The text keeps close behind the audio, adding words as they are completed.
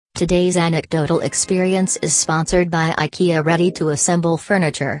Today's anecdotal experience is sponsored by IKEA Ready-to-Assemble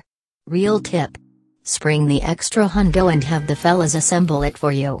Furniture. Real tip. Spring the extra hundo and have the fellas assemble it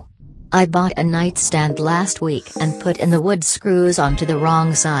for you. I bought a nightstand last week and put in the wood screws onto the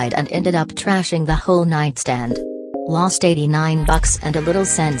wrong side and ended up trashing the whole nightstand. Lost $89 and a little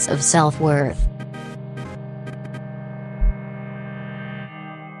sense of self-worth.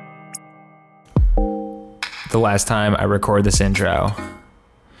 The last time I record this intro,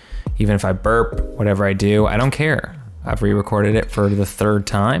 even if I burp, whatever I do, I don't care. I've re-recorded it for the third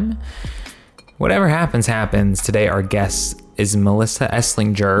time. Whatever happens, happens. Today our guest is Melissa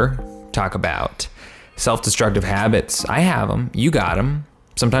Eslinger. Talk about self-destructive habits. I have them. You got them.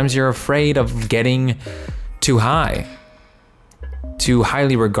 Sometimes you're afraid of getting too high, too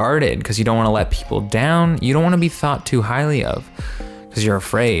highly regarded, because you don't want to let people down. You don't want to be thought too highly of, because you're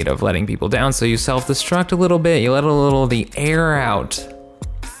afraid of letting people down. So you self-destruct a little bit. You let a little of the air out,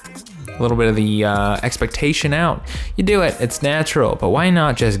 a little bit of the expectation out. You do it. It's natural. But why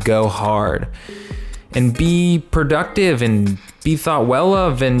not just go hard and be productive and be thought well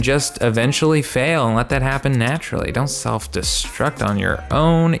of and just eventually fail and let that happen naturally? Don't self-destruct on your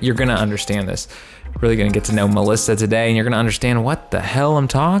own. You're going to understand this. Really going to get to know Melissa today, and you're going to understand what the hell I'm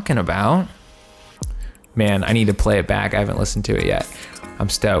talking about. Man, I need to play it back. I haven't listened to it yet. I'm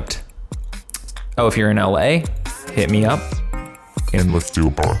stoked. Oh, if you're in LA, hit me up and let's do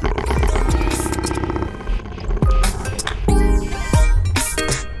a podcast.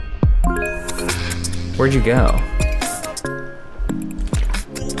 Where'd you go?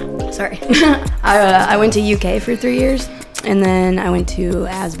 Sorry. I went to UK for 3 years, and then I went to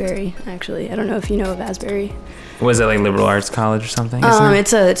Asbury, actually. I don't know if you know of Asbury. Was it like liberal arts college or something?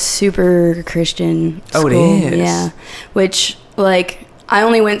 It's a super Christian school. Oh, it is? Yeah. Which, like, I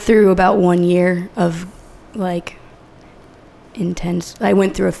only went through about 1 year of, like, intense... I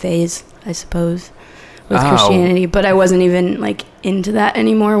went through a phase, I suppose, with Christianity, but I wasn't even, like, into that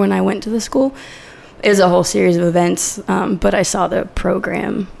anymore when I went to the school. It was a whole series of events, but I saw the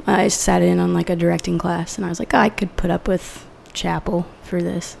program. I sat in on, like, a directing class, and I was like, I could put up with chapel for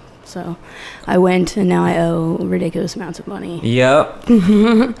this. So I went, and now I owe ridiculous amounts of money. Yep.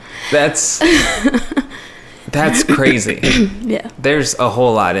 That's crazy. Yeah. There's a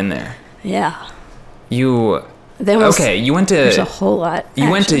whole lot in there. Yeah. You went to... There's a whole lot,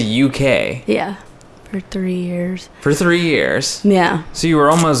 You went to UK. Yeah. For 3 years. For 3 years? Yeah. So you were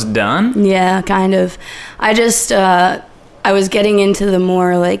almost done? Yeah, kind of. I just, I was getting into the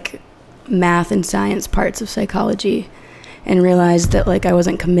more, like, math and science parts of psychology and realized that, like, I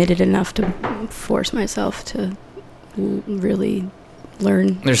wasn't committed enough to force myself to really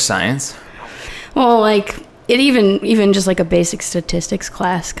learn. There's science? Well, like, it even just, like, a basic statistics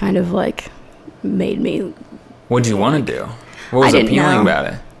class kind of, like, made me... What'd you want to do? What was appealing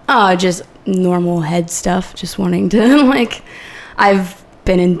about it? Oh, just normal head stuff, just wanting to, like, I've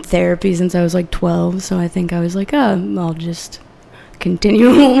been in therapy since I was, like, 12, so I think I was like, I'll just continue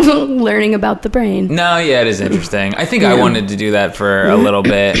learning about the brain. No, yeah, it is interesting. I think I wanted to do that for a little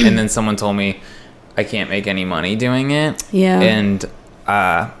bit, and then someone told me I can't make any money doing it. Yeah. And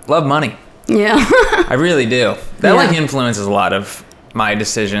love money. Yeah. I really do. That, like, influences a lot of my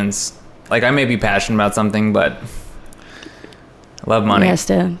decisions. Like, I may be passionate about something, but I love money. It has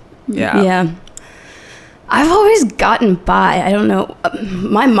to... Yeah. I've always gotten by. I don't know.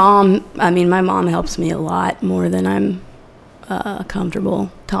 My mom helps me a lot more than I'm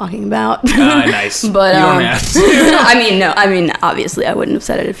comfortable talking about. Nice. But you don't have to. I mean, obviously I wouldn't have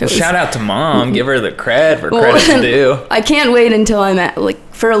said it if it was... Shout out to Mom. Give her the credit for credit's due. I can't wait until I'm at, like,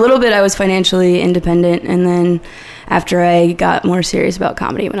 for a little bit I was financially independent, and then after I got more serious about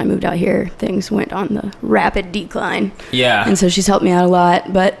comedy when I moved out here, things went on the rapid decline. Yeah. And so she's helped me out a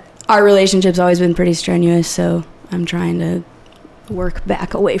lot, but our relationship's always been pretty strenuous, so I'm trying to work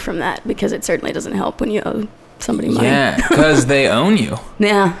back away from that, because it certainly doesn't help when you owe somebody money. Yeah, because they own you.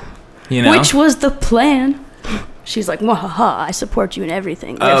 Yeah. You know? Which was the plan. She's like, wahaha, I support you in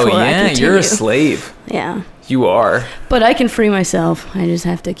everything. Oh, therefore yeah, I continue. you're a slave. Yeah. You are. But I can free myself. I just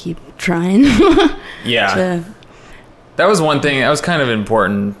have to keep trying. Yeah. That was one thing that was kind of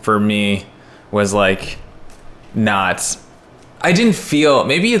important for me, was, like, not... I didn't feel...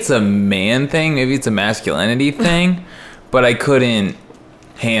 Maybe it's a man thing, maybe it's a masculinity thing, but I couldn't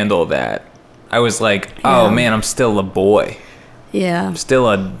handle that. I was like, oh, man, I'm still a boy. Yeah. I'm still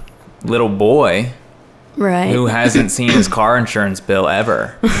a little boy. Right. Who hasn't seen his car insurance bill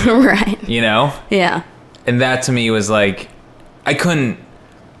ever. Right. You know? Yeah. And that to me was like, I couldn't...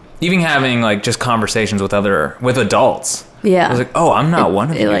 Even having, like, just conversations with adults. Yeah. I was like, oh, I'm not one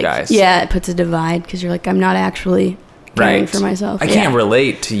of you, like, guys. Yeah, it puts a divide, because you're like, I'm not actually caring for myself. I can't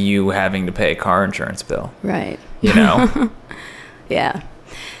relate to you having to pay a car insurance bill. Right. You know? Yeah.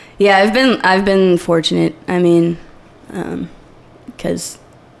 Yeah, I've been fortunate. I mean, because,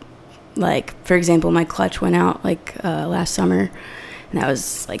 like, for example, my clutch went out, like, last summer, and that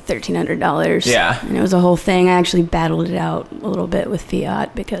was, like, $1,300. Yeah. And it was a whole thing. I actually battled it out a little bit with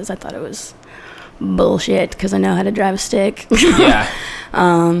Fiat because I thought it was bullshit because I know how to drive a stick. Yeah.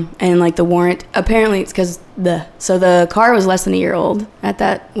 And, like, the warrant, apparently it's because the car was less than a year old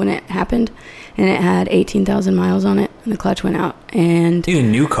when it happened, and it had 18,000 miles on it, and the clutch went out. And Dude, a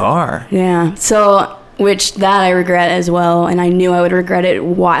new car. Yeah. So, which that I regret as well, and I knew I would regret it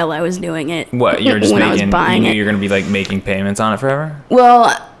while I was doing it. What, you're just when I was buying you knew it. you're going to be, like, making payments on it forever?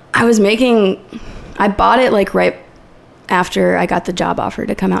 Well, I bought it, like, right after I got the job offer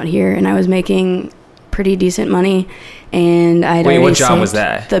to come out here, and I was making pretty decent money, and I'd Wait, already what job saved was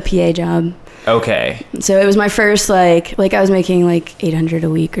that? The PA job. Okay. So it was my first, like I was making, like, $800 a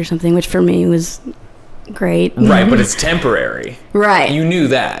week or something, which for me was great. Right, but it's temporary. Right. You knew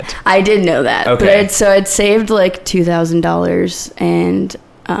that. I did know that. Okay. But I'd saved like $2,000, and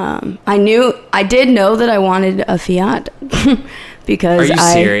I did know that I wanted a Fiat because Are you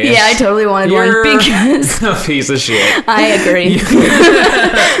serious? Yeah, I totally wanted You're one because a piece of shit. I agree.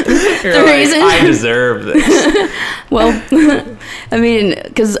 You're like, I deserve this. Well, I mean,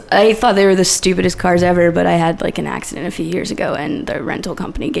 because I thought they were the stupidest cars ever, but I had like an accident a few years ago, and the rental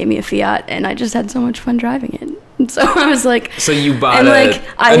company gave me a Fiat, and I just had so much fun driving it. And so I was like, So you bought and, like,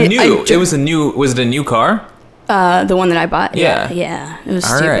 was it a new car? The one that I bought. Yeah. Yeah. It was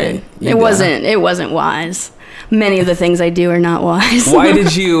All stupid. right. It wasn't wise. Many of the things I do are not wise. How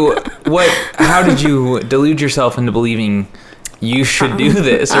did you delude yourself into believing you should do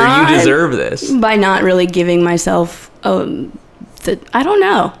this or you deserve this? By not really giving myself I don't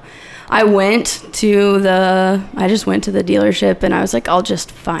know. I just went to the dealership, and I was like, I'll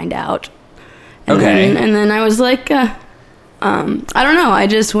just find out. And then I was like, I don't know. I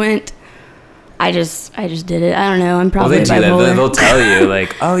just went. I just did it. I don't know. I'm probably bipolar. They'll tell you,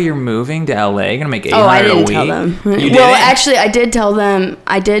 like, oh, you're moving to LA, you're gonna make $800 a week. Oh, I didn't tell them. Actually, I did tell them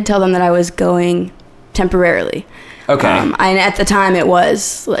that I was going temporarily. Okay. And at the time, it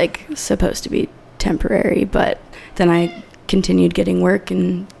was like supposed to be temporary, but then I continued getting work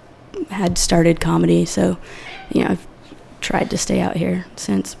and had started comedy. So, I've tried to stay out here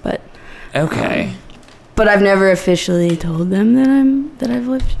since. But okay. But I've never officially told them that I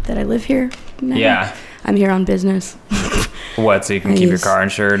live here. Never. Yeah. I'm here on business. What, so you can keep your car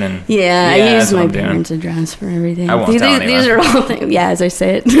insured and... Yeah, I use my parents' address for everything. I won't tell anyone. These are all things, yeah, as I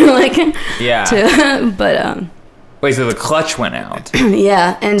say it. Wait, so the clutch went out?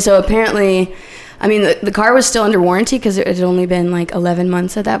 Yeah, and so apparently, I mean, the car was still under warranty because it had only been like 11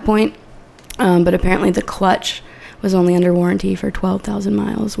 months at that point. But apparently the clutch was only under warranty for 12,000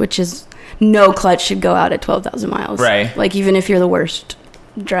 miles, which is... No clutch should go out at 12,000 miles. Right. Like, even if you're the worst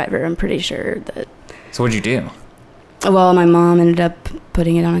driver, I'm pretty sure that... So what'd you do? Well, my mom ended up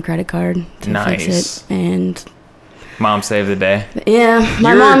putting it on a credit card to fix it, and... Mom saved the day? Yeah.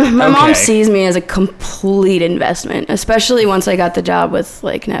 My mom sees me as a complete investment, especially once I got the job with,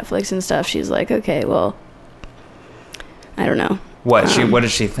 like, Netflix and stuff. She's like, okay, well, I don't know. What? What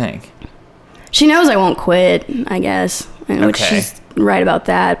does she think? She knows I won't quit, I guess, which she's right about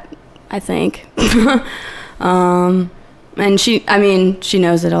that. I think. And she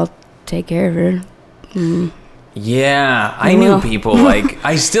knows that I'll take care of her. Yeah, I knew people like,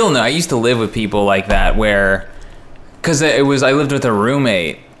 I still know, I used to live with people like that where, because I lived with a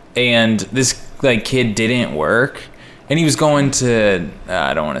roommate, and this like kid didn't work, and he was going to,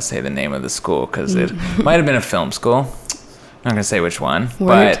 I don't want to say the name of the school, because it might have been a film school. I'm not going to say which one,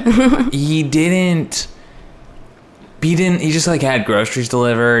 but he just like had groceries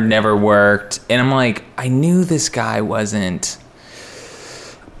delivered, never worked. And I'm like, I knew this guy wasn't,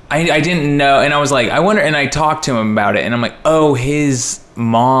 I didn't know. And I was like, I wonder, and I talked to him about it, and I'm like, oh, his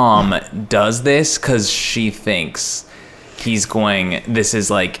mom does this because she thinks this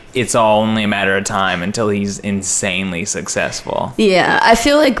is like, it's all only a matter of time until he's insanely successful. Yeah, I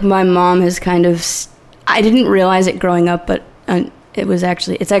feel like my mom has kind of, I didn't realize it growing up, but it's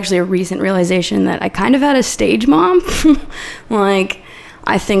actually a recent realization that I kind of had a stage mom. Like,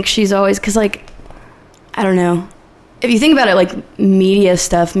 I think she's always, because, like, I don't know. If you think about it, like, media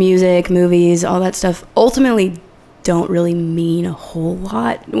stuff, music, movies, all that stuff, ultimately don't really mean a whole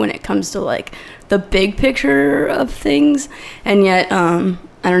lot when it comes to, like, the big picture of things. And yet, I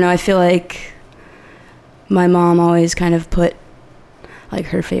don't know, I feel like my mom always kind of put like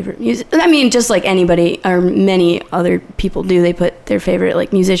her favorite music. I mean, just like anybody or many other people do, they put their favorite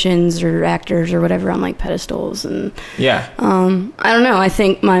like musicians or actors or whatever on like pedestals. And Yeah. I don't know. I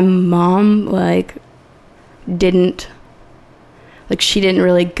think my mom like she didn't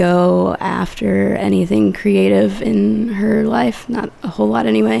really go after anything creative in her life, not a whole lot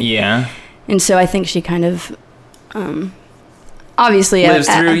anyway. Yeah. And so I think she kind of obviously lives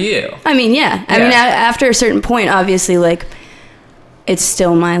through you. I mean, yeah. I mean, after a certain point, obviously, like, it's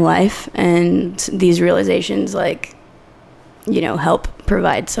still my life, and these realizations, like, you know, help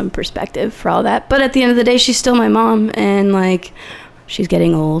provide some perspective for all that. But at the end of the day, she's still my mom, and like, she's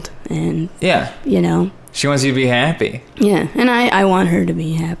getting old, and yeah, you know, she wants you to be happy. Yeah, and I want her to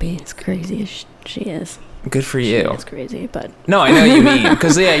be happy. As crazy as she is. Good for you. It's crazy, but no, I know what you mean,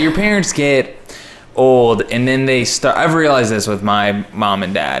 because yeah, your parents get old and then they start. I've realized this with my mom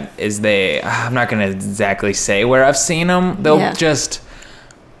and dad is I'm not gonna exactly say where I've seen them. They'll just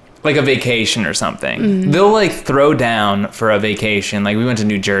like a vacation or something. Mm-hmm. They'll like throw down for a vacation. Like we went to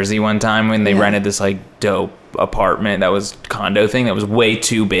New Jersey one time when they rented this like dope apartment that was condo thing that was way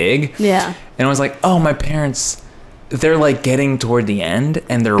too big. Yeah. And I was like, oh, my parents, they're like getting toward the end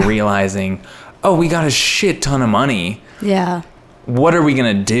and they're realizing, oh, we got a shit ton of money. Yeah. What are we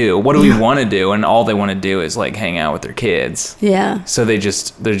going to do? What do we want to do? And all they want to do is like hang out with their kids. Yeah. So they're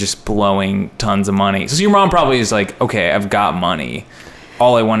just blowing tons of money. So your mom probably is like, okay, I've got money.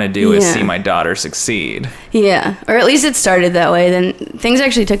 All I want to do is see my daughter succeed. Yeah. Or at least it started that way. Then things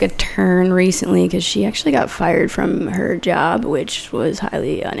actually took a turn recently because she actually got fired from her job, which was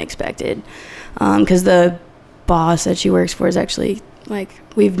highly unexpected. Because the boss that she works for is actually like,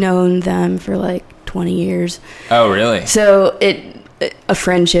 we've known them for like 20 years. Oh, really? So a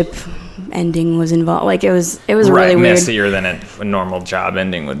friendship ending was involved. Like it was really weird. Messier than a normal job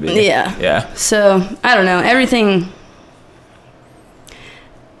ending would be. Yeah. Yeah. So I don't know.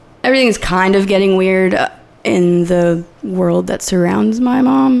 Everything's kind of getting weird in the world that surrounds my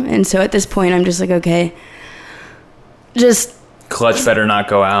mom. And so at this point, I'm just like, okay, just... Clutch better not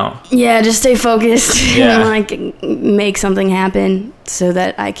go out. Yeah, just stay focused and, like, make something happen so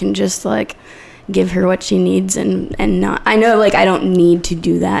that I can just, like, give her what she needs and not... I know, like, I don't need to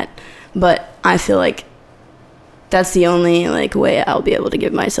do that, but I feel like that's the only, like, way I'll be able to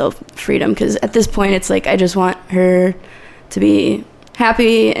give myself freedom. Because at this point, it's like, I just want her to be...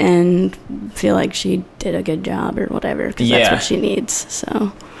 happy and feel like she did a good job or whatever because that's what she needs.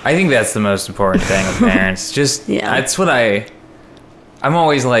 So I think that's the most important thing with parents. Just that's what I'm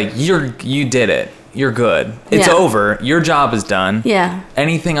always like, you did it, you're good, it's over, your job is done.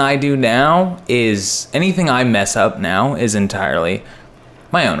 Anything I mess up now is entirely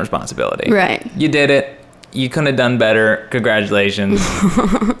my own responsibility. Right. You did it, you couldn't have done better, congratulations.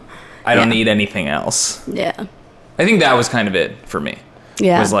 I don't need anything else. I think that was kind of it for me.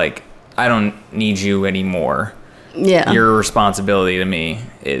 It was like, I don't need you anymore. Your responsibility to me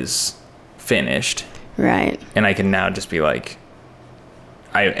is finished. Right. And I can now just be like,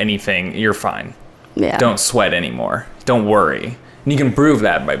 you're fine. Don't sweat anymore. Don't worry. And you can prove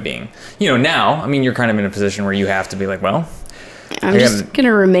that by being, now, I mean, you're kind of in a position where you have to be like, well, I'm just going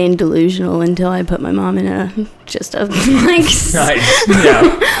to remain delusional until I put my mom in a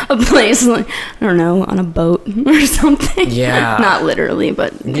place, like, I don't know, on a boat or something. Yeah. Not literally,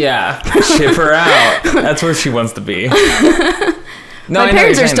 but. Yeah. Ship her out. That's where she wants to be. My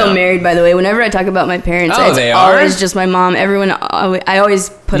parents are still married, by the way. Whenever I talk about my parents, it's always just my mom. I always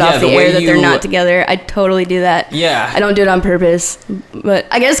put off the air that they're not together. I totally do that. Yeah. I don't do it on purpose. But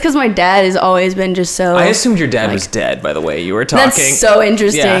I guess because my dad has always been just so... I assumed your dad was dead, by the way. You were talking. That's so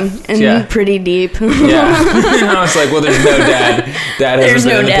interesting and pretty deep. Yeah. I was like, well, there's no dad. Dad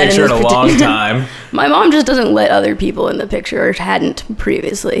hasn't been in the picture in a long time. My mom just doesn't let other people in the picture, or hadn't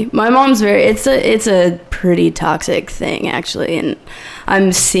previously. My mom's it's a pretty toxic thing, actually, and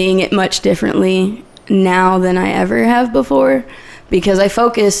I'm seeing it much differently now than I ever have before, because I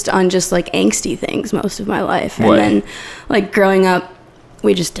focused on just like angsty things most of my life. And then like growing up,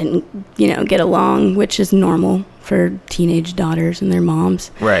 we just didn't, get along, which is normal for teenage daughters and their moms.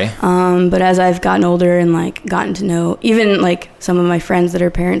 Right. But as I've gotten older and like gotten to know even like some of my friends that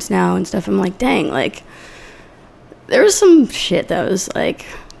are parents now and stuff, I'm like, dang, like there was some shit that was like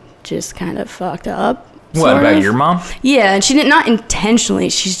just kind of fucked up. What, about your mom? Yeah, and she did not intentionally.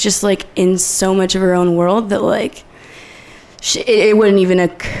 She's just like in so much of her own world that like it wouldn't even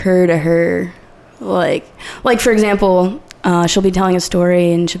occur to her. Like for example, she'll be telling a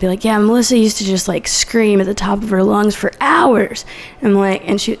story and she'll be like, yeah, Melissa used to just like scream at the top of her lungs for hours. And like,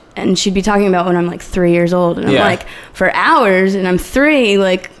 and she'd be talking about when I'm like 3 years old, and I'm like, for hours, and I'm 3,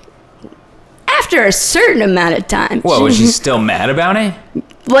 like after a certain amount of time. What, was she still mad about it?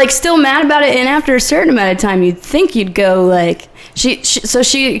 Like, still mad about it, and after a certain amount of time, you'd think you'd go, like... So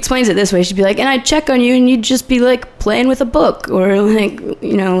she explains it this way. She'd be like, and I'd check on you, and you'd just be, like, playing with a book, or, like,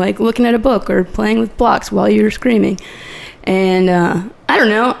 you know, like, looking at a book, or playing with blocks while you were screaming. And, I don't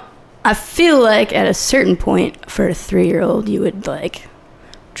know. I feel like at a certain point, for a 3-year-old, you would, like,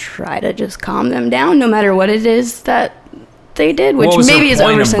 try to just calm them down, no matter what it is that they did, which maybe is oversensitive.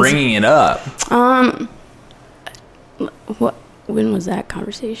 What was her point of bringing it up? What? When was that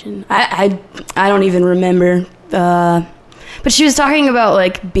conversation? I don't even remember. But she was talking about,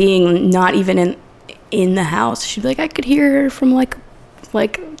 like, being not even in the house. She'd be like, I could hear her from like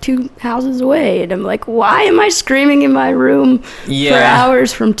 2 houses away, and I'm like, why am I screaming in my room for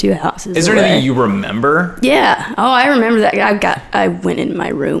hours from 2 houses away? Is there anything you remember? Yeah. Oh, I remember that. I went in my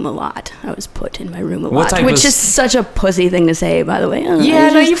room a lot. I was put in my room a lot, which is such a pussy thing to say, by the way.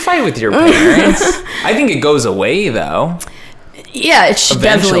 You fight with your parents. I think it goes away, though. Yeah, it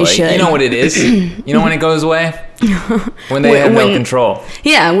definitely should. You know what it is? You know when it goes away? When they have no control.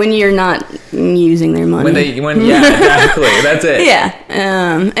 Yeah, when you're not using their money. Yeah, exactly. That's it. Yeah.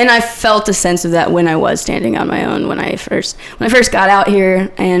 And I felt a sense of that when I was standing on my own when I first got out here,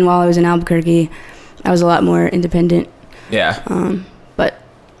 and while I was in Albuquerque, I was a lot more independent. Yeah. But,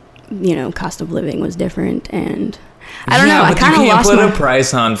 you know, cost of living was different, and I don't know. I kind of lost you can't put a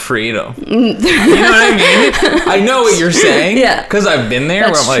price on freedom. You know what I mean? I know what you're saying. Yeah. Because I've been there.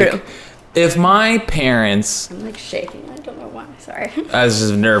 That's where I'm true. like, if my parents... I'm like shaking. I don't know why. Sorry. This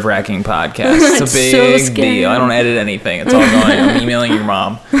is a nerve-wracking podcast. It's a big deal. I don't edit anything. It's all going. I'm emailing your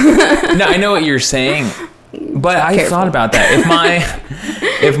mom. No, I know what you're saying. But I thought about that.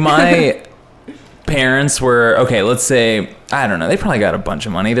 If my parents were... Okay, let's say... I don't know. They probably got a bunch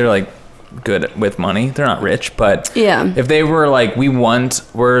of money. They're like... good with money. They're not rich, but yeah, if they were like,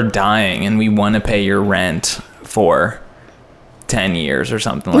 we're dying and we want to pay your rent for 10 years or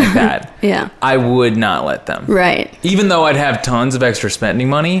something like that, yeah, I would not let them. Right. Even though I'd have tons of extra spending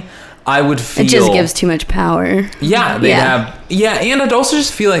money, I would feel... It just gives too much power. Yeah, and I'd also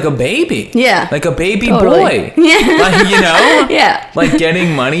just feel like a baby. Yeah. Like a baby boy. Yeah. Like, you know? Yeah. Like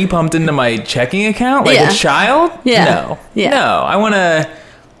getting money pumped into my checking account like a child? Yeah. No. Yeah. No, I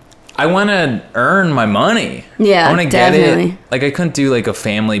want to earn my money. Yeah, I want to get definitely. it. Like, I couldn't do, like, a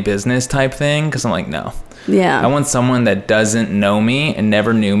family business type thing, because I'm like, no. Yeah. I want someone that doesn't know me and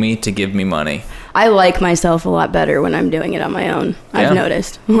never knew me to give me money. I like myself a lot better when I'm doing it on my own, I've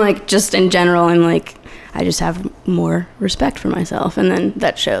noticed. Like, just in general, I'm like, I just have more respect for myself, and then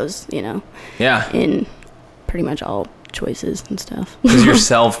that shows, you know, in pretty much all choices and stuff. Because you're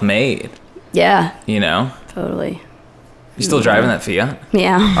self-made. Yeah. You know? Totally. You still driving that Fiat?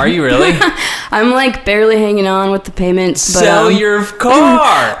 Yeah. Are you really? I'm like barely hanging on with the payments. But, sell your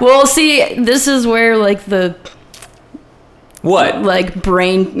car. Well, see, this is where like the... What? Like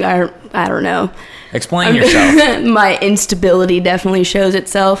brain, I don't know. Explain yourself. My instability definitely shows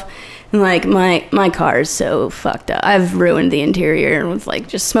itself. Like my car is so fucked up. I've ruined the interior with like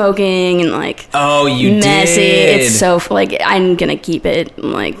just smoking and like... Oh, you messy. did. It's so like I'm gonna keep it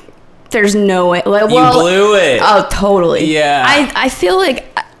like... There's no way. Like, well, you blew it. Oh, totally. Yeah. I feel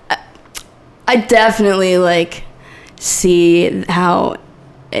like I definitely like see how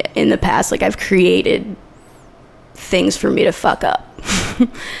in the past like I've created things for me to fuck up.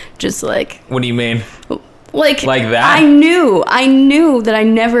 Just like. What do you mean? Like that? I knew that I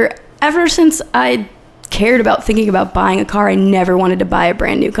never, ever since I cared about thinking about buying a car, I never wanted to buy a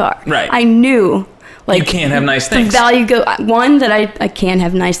brand new car. Right. I knew. Like, you can't have nice things. The value one, that I can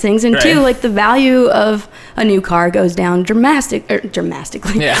have nice things, and two, like the value of a new car goes down dramatically.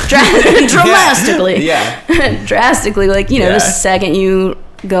 Yeah. Dramatically. Yeah. Drastically. Like, you know, the second you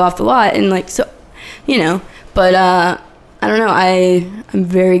go off the lot, and like, so, you know, but I don't know. I'm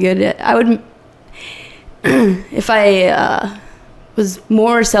very good at. I would if I was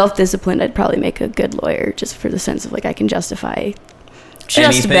more self-disciplined, I'd probably make a good lawyer, just for the sense of like I can justify.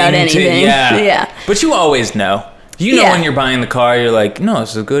 Just about anything. Yeah. But you always know. You know when you're buying the car, you're like, no, this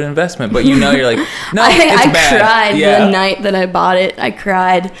is a good investment. But you know, you're like, no, it's bad. I cried the night that I bought it. I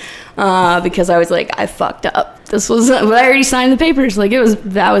cried because I was like, I fucked up. But I already signed the papers. Like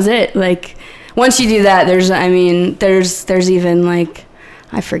that was it. Like once you do that, there's even like,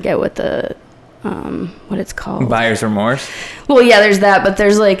 I forget what it's called. Buyer's remorse. Well, yeah, there's that, but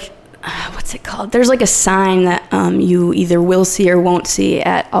there's like, what's it called? There's like a sign that you either will see or won't see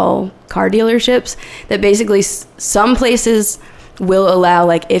at all car dealerships that basically some places will allow,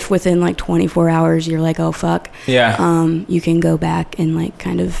 like, if within like 24 hours you're like, oh fuck, you can go back and like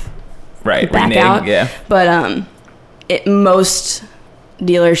kind of back out. Yeah. But most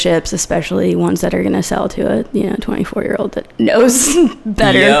dealerships, especially ones that are going to sell to a 24-year-old that knows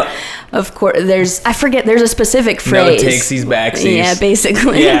better. Yep. Of course, there's a specific phrase. No takesies, backsies. Yeah,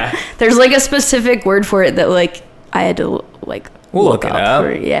 basically. Yeah. There's like a specific word for it that like I had to like we'll look it up.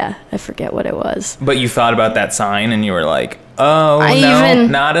 I forget what it was. But you thought about that sign and you were like, oh,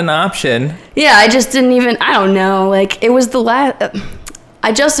 not an option. Yeah, I just didn't even, I don't know. Like, it was the last,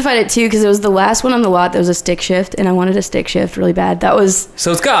 I justified it too because it was the last one on the lot that was a stick shift, and I wanted a stick shift really bad. That was...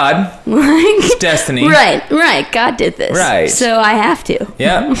 So it's God. It's destiny. Right. God did this. Right. So I have to.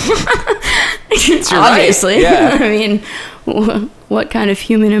 Yeah. Obviously. Right. Yeah. I mean, what kind of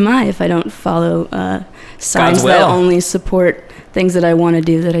human am I if I don't follow signs that only support things that I want to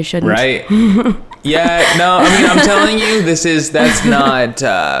do that I shouldn't? Right. Yeah, no, I mean, I'm telling you, that's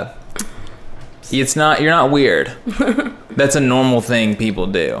not, you're not weird. That's a normal thing people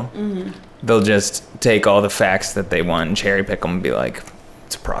do. Mm-hmm. They'll just take all the facts that they want and cherry pick them and be like,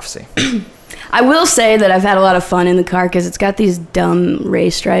 it's a prophecy. I will say that I've had a lot of fun in the car because it's got these dumb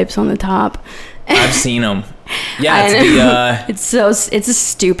race stripes on the top. I've seen them. Yeah, it's a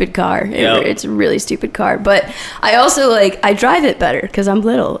stupid car. Yep. It's a really stupid car. But I also I drive it better because I'm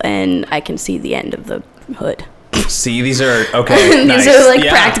little and I can see the end of the hood. See, these are okay. These are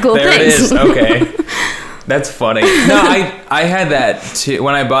practical there things. It is. Okay. That's funny. No, I had that too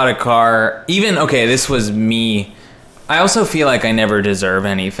when I bought a car. Even this was me. I also feel like I never deserve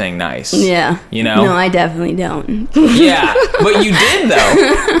anything nice. Yeah. You know? No, I definitely don't. Yeah, but you did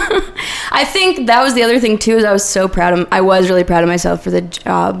though. I think that was the other thing too, is I was really proud of myself for the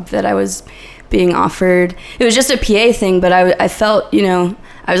job that I was being offered. It was just a PA thing, but I felt, I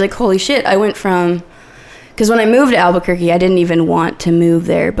was like, holy shit, I went from... Because when I moved to Albuquerque, I didn't even want to move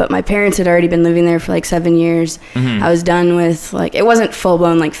there, but my parents had already been living there for 7 years. Mm-hmm. I was done with it wasn't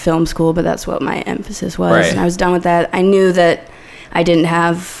full-blown film school, but that's what my emphasis was. Right. And I was done with that. I knew that I didn't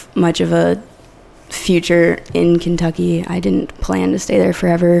have much of a future in Kentucky. I didn't plan to stay there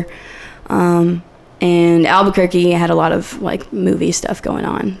forever. And Albuquerque had a lot of movie stuff going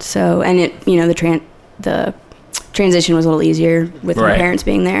on. So, and it, the transition was a little easier with my parents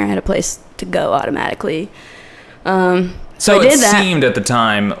being there. I had a place to go automatically. So I did that. Seemed at the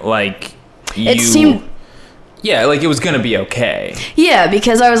time like you... It seemed... Yeah, it was going to be okay. Yeah,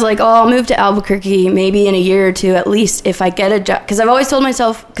 because I was like, I'll move to Albuquerque maybe in a year or two at least if I get a job. Because I've always told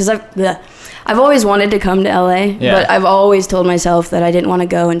myself... Because I've always wanted to come to LA, but I've always told myself that I didn't want to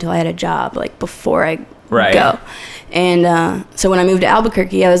go until I had a job, before I go. And so when I moved to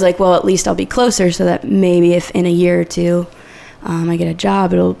Albuquerque, I was like, well, at least I'll be closer so that maybe if in a year or two I get a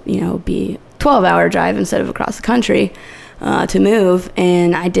job, it'll, be a 12-hour drive instead of across the country to move.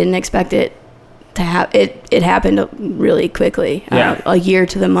 And I didn't expect it to happen. It happened really quickly. A year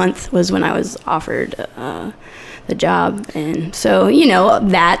to the month was when I was offered the job. And so,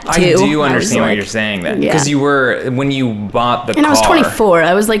 that too. I do understand what you're saying then. Because you were, when you bought the car. And I was 24.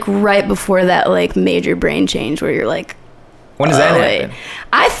 I was right before that major brain change where you're like, when does that happen?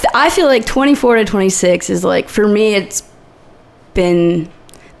 I feel like 24 to 26 is for me, it's been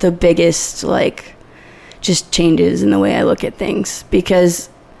the biggest just changes in the way I look at things, because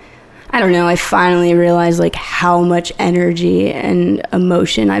I don't know, I finally realized how much energy and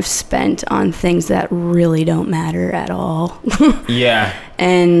emotion I've spent on things that really don't matter at all. Yeah.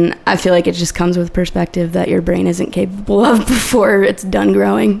 And I feel like it just comes with perspective that your brain isn't capable of before it's done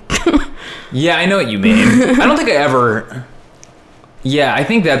growing. Yeah, I know what you mean. I don't think I ever... Yeah, I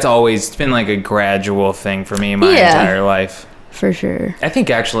think that's always been a gradual thing for me in my entire life. For sure. I think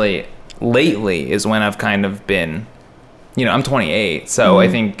actually lately is when I've kind of been, I'm 28, so I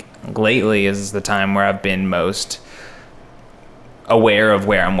think lately is the time where I've been most aware of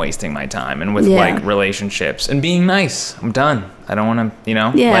where I'm wasting my time and with relationships and being nice. I'm done. I don't want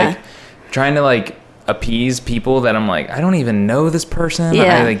to, trying to appease people that I'm I don't even know this person.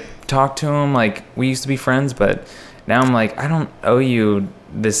 Yeah. I talk to them we used to be friends, but now I'm I don't owe you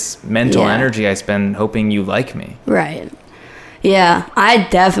this mental energy I spend hoping you like me. Right. Yeah, I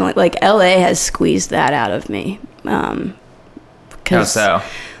definitely LA has squeezed that out of me. How so?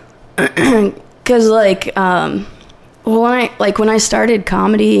 Because when I started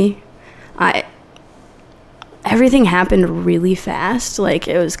comedy, everything happened really fast.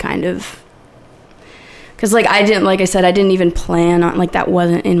 It was kind of because I didn't even plan on that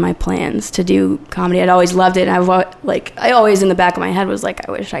wasn't in my plans to do comedy. I'd always loved it. And I always in the back of my head was I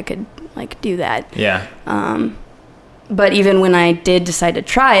wish I could do that. Yeah. But even when I did decide to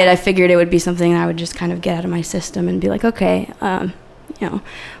try it, I figured it would be something I would just kind of get out of my system and be okay,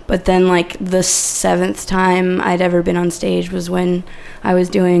 But then, the 7th time I'd ever been on stage was when I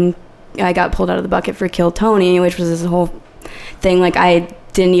got pulled out of the bucket for Kill Tony, which was this whole thing. Like, I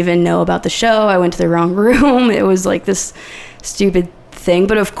didn't even know about the show. I went to the wrong room. It was like this stupid thing.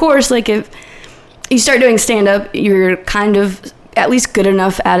 But of course, like, if you start doing stand-up, you're kind of at least good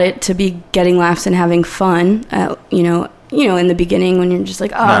enough at it to be getting laughs and having fun. In the beginning when you're just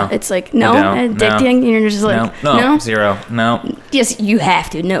like, it's like, addicting. And you're just like, no, zero, no. Yes, you have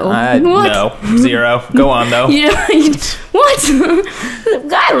to, no. What? No, zero. Go on, though. What?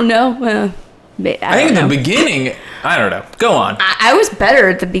 I don't know. I think in the beginning, I don't know. Go on. I was better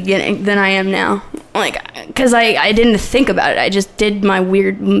at the beginning than I am now. Like, because I didn't think about it. I just did my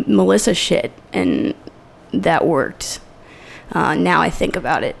weird Melissa shit, and that worked. Now I think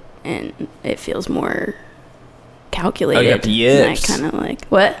about it, and it feels more calculated. Oh, you got the yips. Kind of like,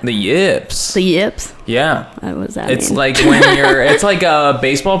 what? The yips. The yips? Yeah. What was that It's mean? like when it's like a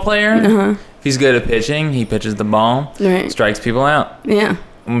baseball player. Uh-huh. If he's good at pitching, he pitches the ball, right. Strikes people out. Yeah.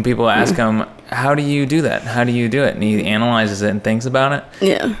 When people ask him, how do you do that? How do you do it? And he analyzes it and thinks about it.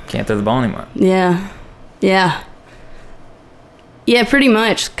 Yeah. Can't throw the ball anymore. Yeah. Yeah. Yeah, pretty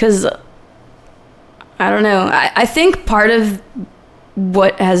much. Because, I don't know. I think part of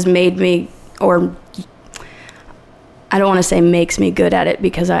what has made me, or I don't want to say makes me good at it,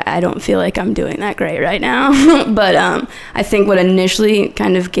 because I don't feel like I'm doing that great right now. But I think what initially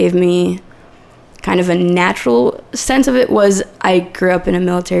kind of gave me kind of a natural sense of it was I grew up in a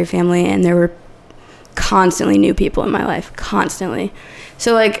military family, and there were constantly new people in my life, constantly.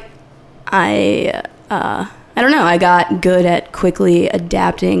 So like I don't know, I got good at quickly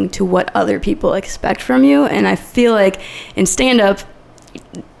adapting to what other people expect from you. And I feel like in stand-up,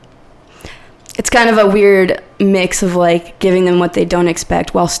 it's kind of a weird mix of like giving them what they don't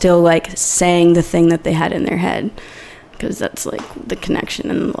expect while still like saying the thing that they had in their head, because that's like the connection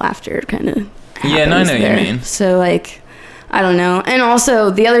and the laughter kind of happens. Yeah, no, I know there. what you mean. So like, I don't know. And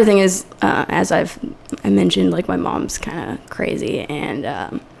also the other thing is, as I mentioned, like my mom's kind of crazy, and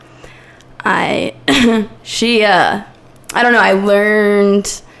I don't know, I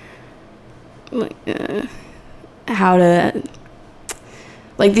learned how to,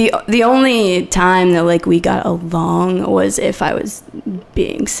 like, the only time that like we got along was if I was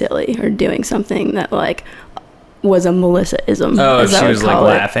being silly or doing something that like was a Melissa-ism. Oh, she was like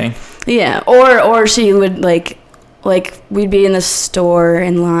laughing. Yeah, or she would like we'd be in the store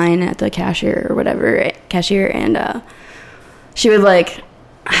in line at the cashier or whatever, and she would like,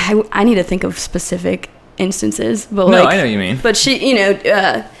 I need to think of specific instances, but no, like, I know what you mean. But she,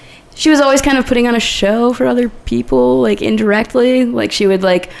 she was always kind of putting on a show for other people, like indirectly. Like she would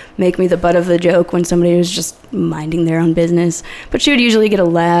like make me the butt of the joke when somebody was just minding their own business, but she would usually get a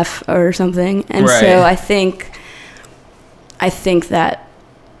laugh or something. And right. So I think that,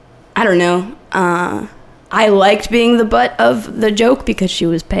 I don't know, I liked being the butt of the joke because she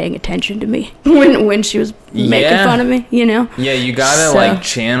was paying attention to me when she was making fun of me, Yeah, you gotta like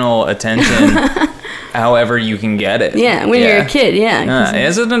channel attention however you can get it. Yeah, when you're a kid,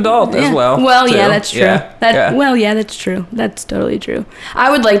 as an adult as well. Well, too. yeah, that's true. Yeah. Well, yeah, that's true. That's totally true.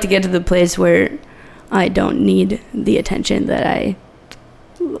 I would like to get to the place where I don't need the attention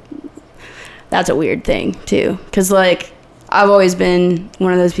that's a weird thing too, because like I've always been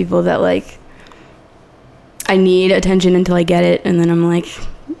one of those people that like I need attention until I get it, and then I'm like,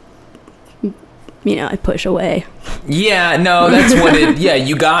 I push away. Yeah, no, that's what it. Yeah,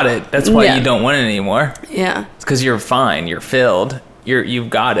 you got it. That's why you don't want it anymore. Yeah, it's because you're fine. You're filled. You've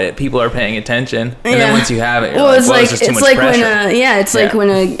got it. People are paying attention, and then once you have it, you're it's just too much pressure. Like when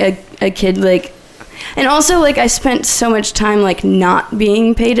a kid like, and also like I spent so much time like not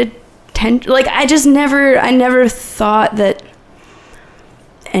being paid attention. Like I never thought that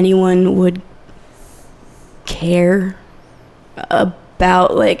anyone would care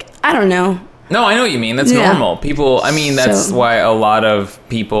about, like, I don't know. No, I know what you mean. That's normal. People, I mean, that's why a lot of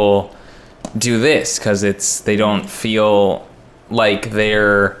people do this, because they don't feel like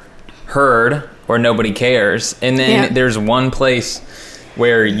they're heard or nobody cares. And then there's one place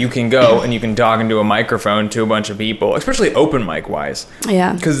where you can go and you can talk into a microphone to a bunch of people, especially open mic wise.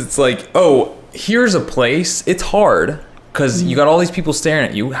 Yeah. Because it's like, oh, here's a place. It's hard because you got all these people staring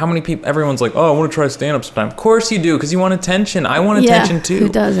at you. How many people? Everyone's like, oh, I want to try stand up sometime. Of course you do, because you want attention. I want attention too. Who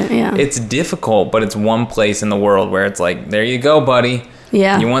doesn't? Yeah. It's difficult, but it's one place in the world where it's like, there you go, buddy.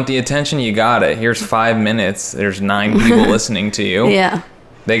 Yeah. You want the attention? You got it. Here's 5 minutes. There's 9 people listening to you. Yeah.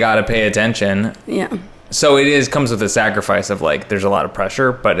 They got to pay attention. Yeah. So it comes with a sacrifice of like, there's a lot of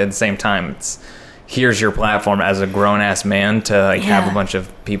pressure, but at the same time, here's your platform as a grown-ass man to like have a bunch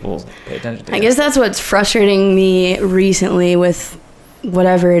of people pay attention to you. I guess that's what's frustrating me recently with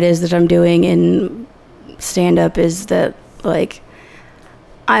whatever it is that I'm doing in stand-up, is that like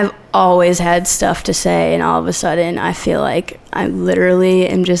I've always had stuff to say, and all of a sudden I feel like I literally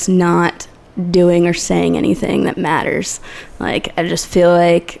am just not doing or saying anything that matters. Like, I just feel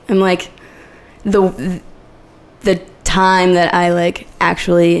like I'm like the time that I like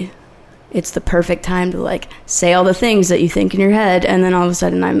actually, it's the perfect time to like say all the things that you think in your head, and then all of a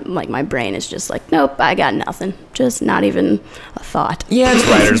sudden I'm like, my brain is just like, nope, I got nothing, just not even a thought. Yeah, it's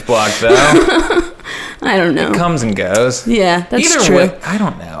writer's block though. I don't know. It comes and goes. Yeah, that's either true. way, I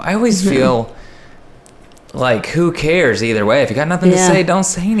don't know. I always feel like, who cares either way? If you got nothing to say, don't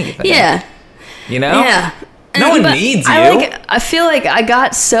say anything. Yeah. You know? Yeah. No one needs you. I feel like I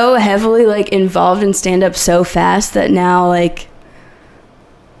got so heavily like involved in stand-up so fast that now like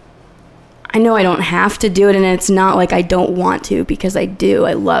I know I don't have to do it, and it's not like I don't want to, because I do.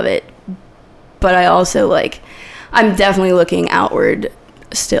 I love it. But I also like, I'm definitely looking outward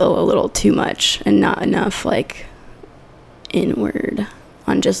still a little too much and not enough like inward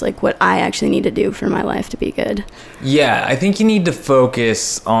on just like what I actually need to do for my life to be good. Yeah, I think you need to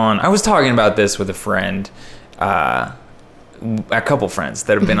focus on, I was talking about this with a friend, a couple friends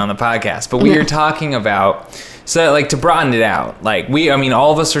that have been on the podcast, but we were talking about, so like to broaden it out, like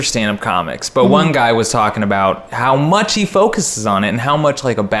all of us are stand-up comics, but one guy was talking about how much he focuses on it and how much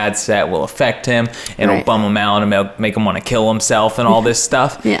like a bad set will affect him and it'll bum him out and make him want to kill himself and all this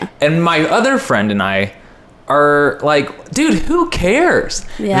stuff. Yeah. And my other friend and I are like, dude, who cares?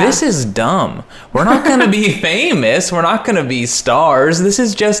 Yeah. This is dumb. We're not going to be famous. We're not going to be stars. This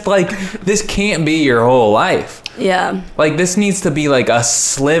is just like, this can't be your whole life. Yeah. Like, this needs to be like a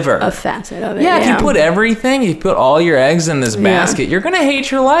sliver. A facet of it. Yeah, if you put everything, you put all your eggs in this basket, you're going to hate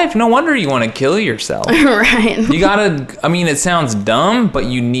your life. No wonder you want to kill yourself. Right. You got to, it sounds dumb, but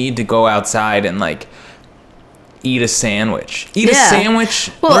you need to go outside and like eat a sandwich. Eat a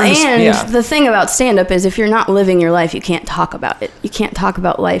sandwich. Well, the thing about stand-up is if you're not living your life, you can't talk about it. You can't talk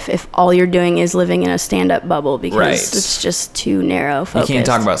about life if all you're doing is living in a stand-up bubble, because it's just too narrow focused. You can't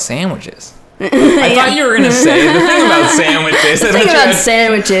talk about sandwiches. I thought you were going to say the thing about sandwiches. The thing about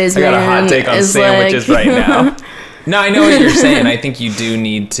sandwiches, I got a hot take on sandwiches right now. No, I know what you're saying. I think you do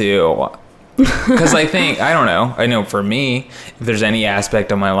need to, because I know for me, if there's any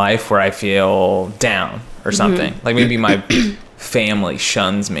aspect of my life where I feel down or something, like maybe my family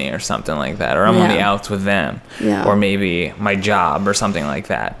shuns me or something like that, or I'm on the outs with them, or maybe my job or something like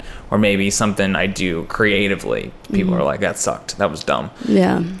that, or maybe something I do creatively, people are like, that sucked, that was dumb.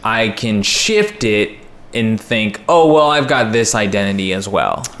 Yeah. I can shift it and think, oh, well, I've got this identity as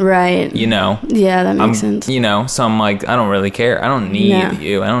well. Right. You know? Yeah, that makes sense. You know, so I'm like, I don't really care. I don't need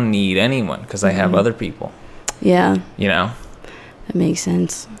you. I don't need anyone, because I have other people. Yeah. You know? That makes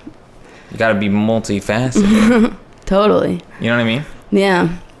sense. You got to be multifaceted. Totally. You know what I mean?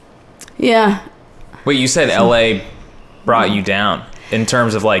 Yeah. Yeah. Wait, you said LA brought you down in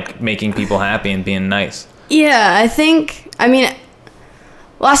terms of like making people happy and being nice. Yeah, I mean,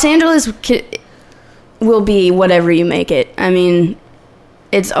 Los Angeles will be whatever you make it. I mean,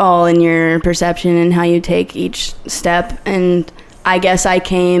 it's all in your perception and how you take each step. And I guess I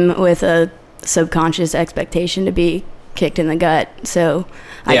came with a subconscious expectation to be kicked in the gut. So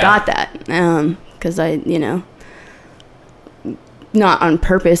I got that. Because not on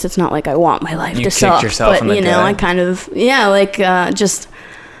purpose. It's not like I want my life to suck. But, I kind of, just,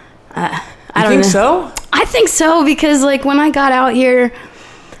 I don't know. You think so? I think so, because like when I got out here,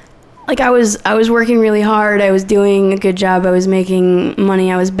 like I was working really hard. I was doing a good job. I was making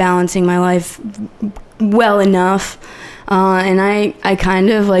money. I was balancing my life well enough. And I kind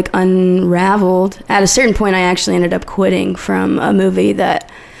of like unraveled. At a certain point, I actually ended up quitting from a movie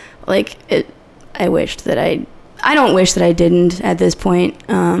that like I wished that I don't wish that I didn't at this point.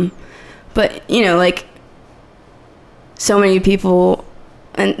 But like so many people,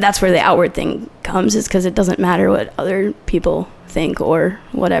 and that's where the outward thing comes, is because it doesn't matter what other people think or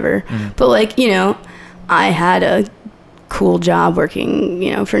whatever. But like, I had a cool job working,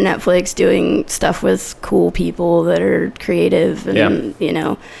 for Netflix, doing stuff with cool people that are creative and,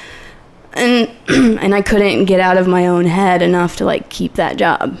 and I couldn't get out of my own head enough to like keep that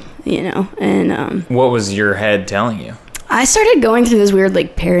job, and, what was your head telling you? I started going through this weird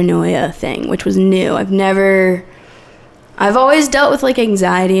like paranoia thing, which was new. I've always dealt with like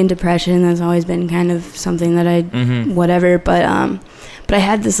anxiety and depression. That's always been kind of something that I, whatever. But I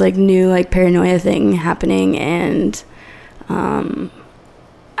had this like new like paranoia thing happening, and I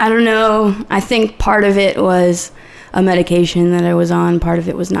don't know. I think part of it was a medication that I was on. Part of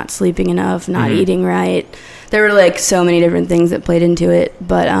it was not sleeping enough, not eating right. There were like so many different things that played into it.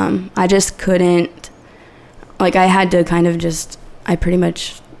 But I just couldn't. Like I had to kind of just.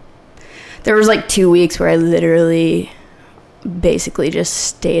 There was like 2 weeks where I literally basically just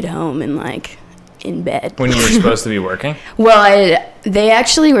stayed home and like in bed when you were supposed to be working. Well, they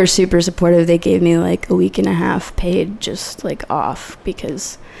actually were super supportive. They gave me like a week and a half paid just like off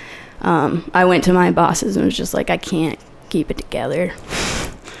because I went to my bosses and was just like, I can't keep it together.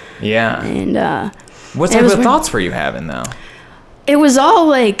 Yeah. And what type of thoughts were you having though? It was all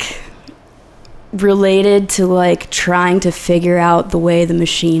like related to like trying to figure out the way the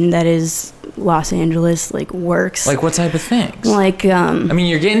machine that is Los Angeles like works. Like what type of things? Like I mean,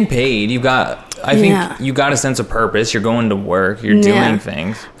 you're getting paid. I think you got a sense of purpose. You're going to work. You're doing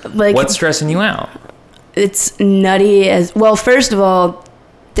things. Like, what's stressing you out? It's nutty as well. First of all,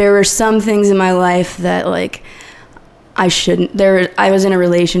 there were some things in my life that like I was in a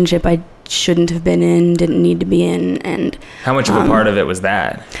relationship I shouldn't have been in, didn't need to be in. And how much of a part of it was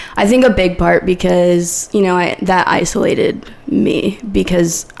that? I think a big part because, you know, that isolated me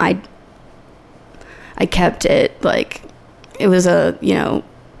because I kept it like it was a, you know,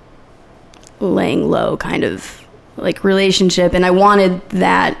 laying low kind of like relationship, and I wanted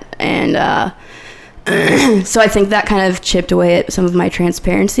that, and so I think that kind of chipped away at some of my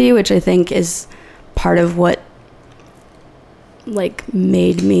transparency, which I think is part of what like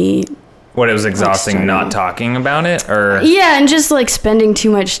made me what it was exhausting like not talking about it, or yeah, and just like spending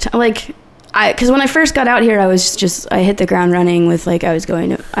too much time like because when I first got out here, I hit the ground running with like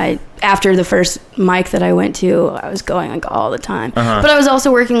after the first mic that I went to, I was going like all the time, but I was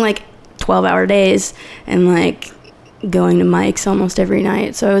also working like 12-hour days and like going to mics almost every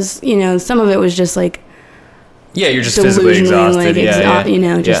night. So I was, you know, some of it was just like you're just physically exhausted, like you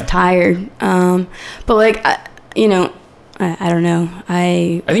know, just tired. But like you know, I don't know.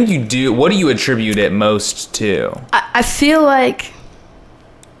 I think you do. What do you attribute it most to? I feel like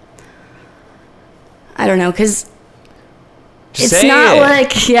I don't know, because it's not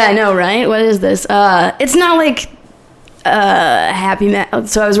like, yeah, I know, right? What is this? It's not like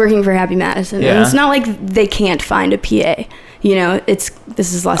so I was working for Happy Madison, and it's not like they can't find a PA. You know, this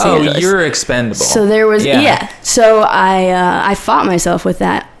is Los Angeles. Oh, you're expendable. So there was, so I fought myself with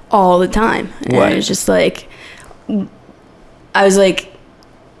that all the time. And it was just like, I was like,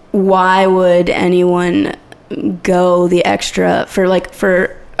 why would anyone go the extra for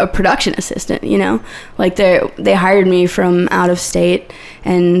a production assistant, you know? Like they hired me from out of state,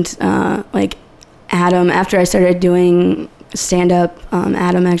 and like Adam, after I started doing stand up,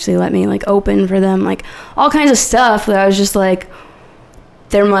 Adam actually let me like open for them, like all kinds of stuff that I was just like,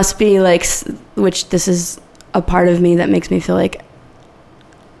 there must be like, which this is a part of me that makes me feel like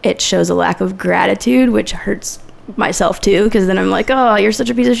it shows a lack of gratitude, which hurts myself too, because then I'm like, oh, you're such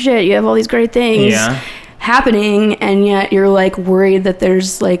a piece of shit, you have all these great things happening, and yet you're like worried that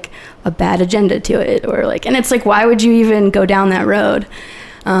there's like a bad agenda to it, or like, and it's like, why would you even go down that road?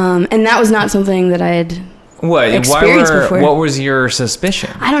 And that was not something that I had experienced before. What was your suspicion?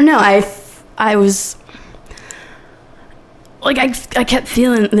 I don't know. I was like, I kept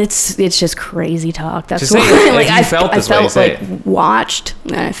feeling it's just crazy talk. That's just why. Like I felt like watched,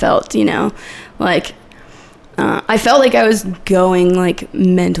 and I felt, you know, like I felt like I was going like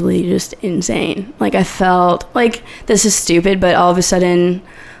mentally just insane. Like I felt like, this is stupid, but all of a sudden,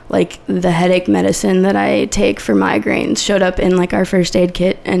 like the headache medicine that I take for migraines showed up in like our first aid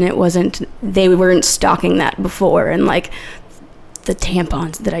kit, and they weren't stocking that before, and like the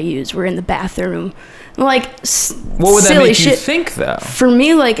tampons that I used were in the bathroom. Like what would that make shit. You think though? For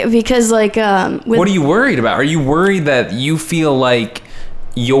me, like, because like what are you worried about? Are you worried that you feel like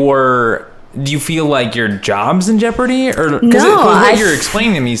do you feel like your job's in jeopardy? Or no, what you're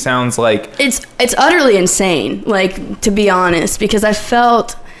explaining to me sounds like it's utterly insane, like, to be honest, because I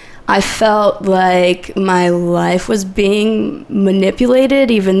felt like my life was being manipulated,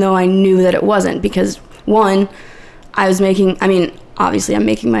 even though I knew that it wasn't, because one, obviously I'm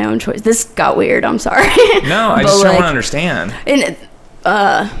making my own choice. This got weird, I'm sorry. No, I just don't want to understand. And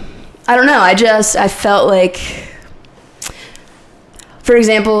I don't know, I felt like, for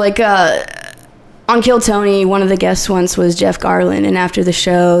example, like on Kill Tony, one of the guests once was Jeff Garland, and after the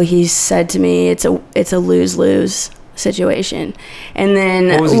show he said to me, it's a lose-lose situation. And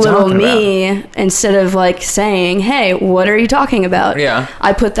then little me, instead of like saying, hey, what are you talking about? Yeah.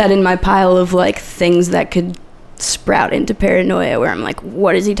 I put that in my pile of like things that could sprout into paranoia, where I'm like,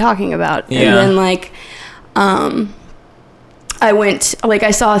 what is he talking about? Yeah. And then like I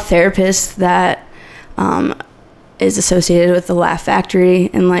saw a therapist that is associated with the Laugh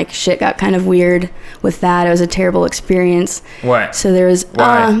Factory, and like shit got kind of weird with that. It was a terrible experience. What? So there was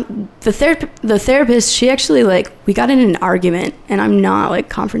the therapist, she actually, like, we got in an argument, and I'm not like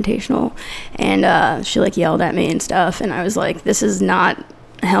confrontational, and she like yelled at me and stuff, and I was like, this is not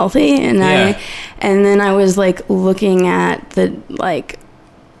healthy. And then I was like looking at the like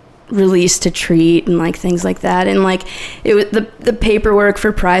release to treat and like things like that, and like it was the paperwork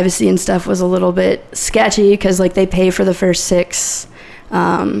for privacy and stuff was a little bit sketchy because like they pay for the first 6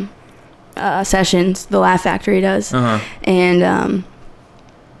 sessions, the Laugh Factory does. And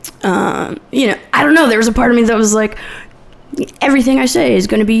you know, I don't know, there was a part of me that was like, everything I say is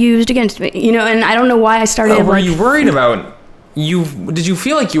going to be used against me, you know, and I don't know why I started. Were you worried about did you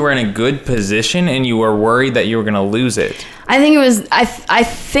feel like you were in a good position and you were worried that you were going to lose it? I think it was, I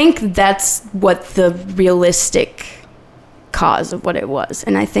think that's what the realistic cause of what it was.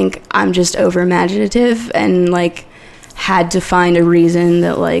 And I think I'm just over imaginative and like had to find a reason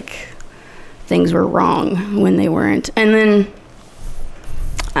that like things were wrong when they weren't. And then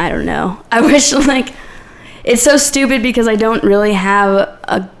I don't know, I wish like, it's so stupid because I don't really have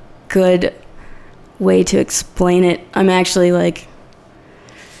a good way to explain it. I'm actually like,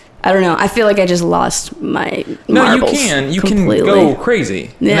 I don't know, I feel like I just lost my marbles. You completely. Can go crazy.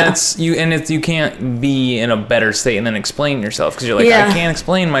 Yeah. And you can't be in a better state and then explain yourself because you're like, I can't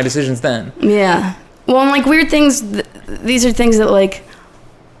explain my decisions then. Yeah. Well, and like weird things, these are things that like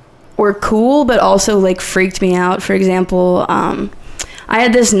were cool but also like freaked me out. For example, I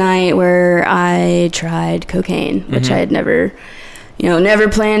had this night where I tried cocaine, which I had never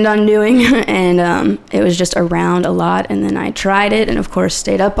planned on doing. And it was just around a lot. And then I tried it and, of course,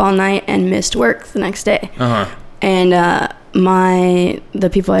 stayed up all night and missed work the next day. And the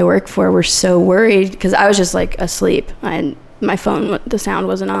people I work for were so worried because I was just, like, asleep. My phone, the sound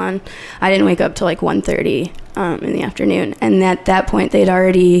wasn't on. I didn't wake up till, like, 1:30 in the afternoon. And at that point, they'd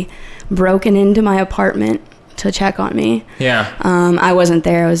already broken into my apartment to check on me. Yeah. I wasn't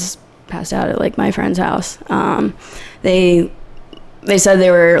there. I was passed out at like my friend's house. They said they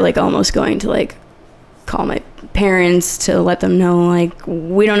were like almost going to like call my parents to let them know like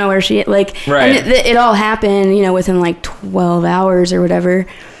we don't know where she like. Right. And it all happened, you know, within like 12 hours or whatever.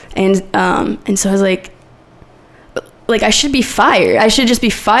 And so I was like I should be fired. I should just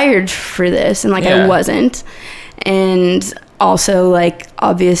be fired for this. And like I wasn't. And also like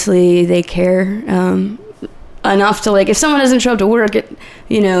obviously they care enough to like if someone doesn't show up to work,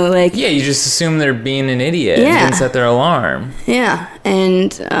 you just assume they're being an idiot and didn't set their alarm. And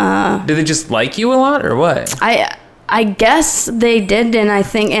did they just like you a lot or what? I guess they did. And I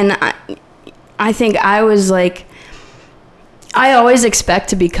think I was like, I always expect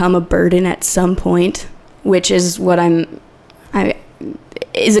to become a burden at some point, which is what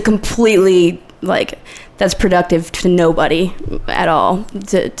is a completely like that's productive to nobody at all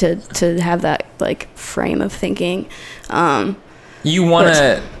to have that like frame of thinking. You want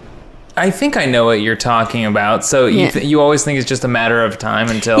to, I think I know what you're talking about. So you always think it's just a matter of time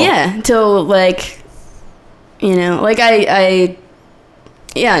until like, you know, like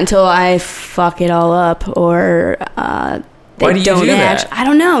until I fuck it all up or, why do you do that? I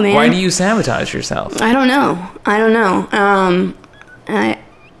don't know, man. Why do you sabotage yourself? I don't know.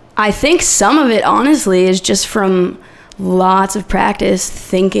 I think some of it, honestly, is just from lots of practice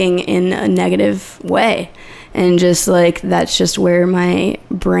thinking in a negative way. And just, like, that's just where my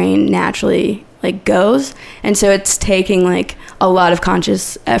brain naturally, like, goes. And so it's taking, like, a lot of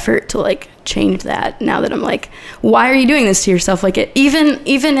conscious effort to, like, change that now that I'm like, why are you doing this to yourself? Like, even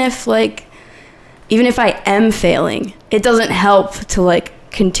if I am failing, it doesn't help to, like,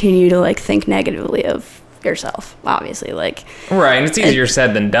 continue to, like, think negatively of yourself, obviously, like right. And it's easier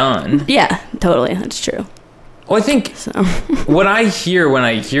said than done. Yeah, totally, that's true. Well, I think what I hear when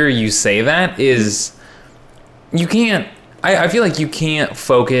I hear you say that is you can't I feel like you can't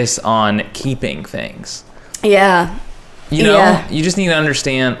focus on keeping things. You know, you just need to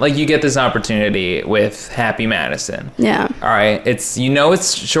understand, like, you get this opportunity with Happy Madison. Yeah. All right. It's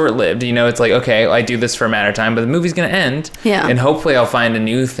short-lived. You know, it's like, okay, I do this for a matter of time, but the movie's going to end. Yeah. And hopefully I'll find a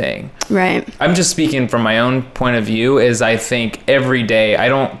new thing. Right. I'm just speaking from my own point of view is I think every day I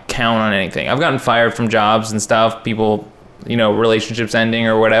don't count on anything. I've gotten fired from jobs and stuff, people, you know, relationships ending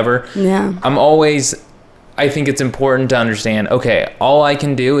or whatever. Yeah. I think it's important to understand, okay, all I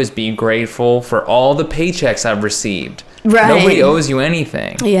can do is be grateful for all the paychecks I've received. Right. Nobody owes you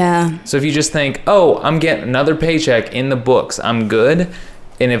anything. Yeah. So if you just think, oh, I'm getting another paycheck in the books, I'm good.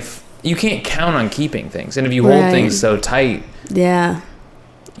 And if you can't count on keeping things, and if you hold things so tight,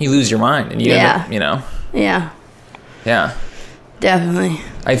 you lose your mind, and you end up, you know. Yeah. Definitely.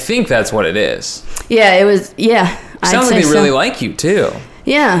 I think that's what it is. Yeah, it was. Yeah. Sounds like they really like you too.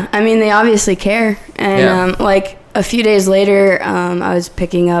 Yeah, I mean, they obviously care. And like a few days later, I was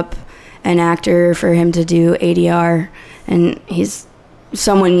picking up an actor for him to do ADR, and he's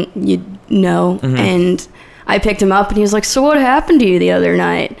someone you know. Mm-hmm. And I picked him up and he was like, so what happened to you the other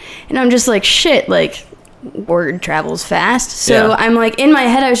night? And I'm just like, shit, like, word travels fast. So I'm like, in my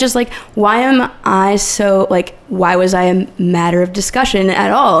head, I was just like, why was I a matter of discussion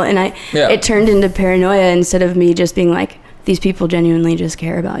at all? And it turned into paranoia instead of me just being like, these people genuinely just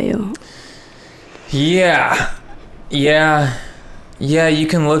care about you. Yeah, you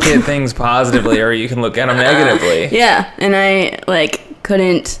can look at things positively or you can look at them negatively. And I like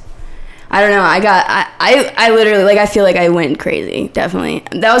couldn't, I don't know, I literally, like, I feel like I went crazy, definitely.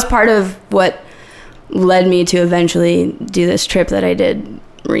 That was part of what led me to eventually do this trip that I did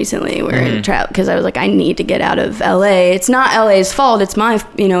recently, where because I was like, I need to get out of LA. It's not LA's fault, it's my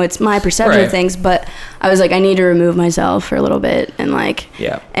perception of things, but I was like, I need to remove myself for a little bit and like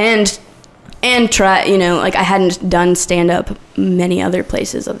and try, like, I hadn't done stand-up many other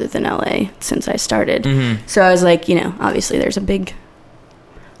places other than LA since I started. So I was like, obviously there's a big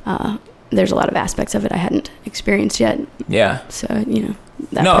there's a lot of aspects of it I hadn't experienced yet. So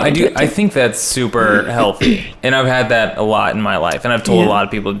I think that's super healthy, and I've had that a lot in my life, and I've told a lot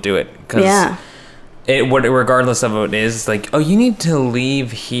of people to do it, because regardless of what it is, like, oh, you need to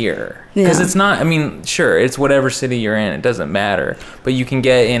leave here, because it's not, I mean, sure, it's whatever city you're in, it doesn't matter, but you can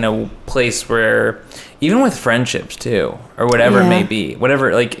get in a place where, even with friendships too, or whatever it may be,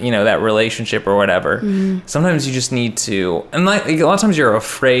 whatever, like, that relationship or whatever, sometimes you just need to, and like a lot of times you're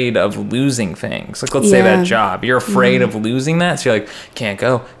afraid of losing things, like, let's say that job, you're afraid of losing that, so you're like, can't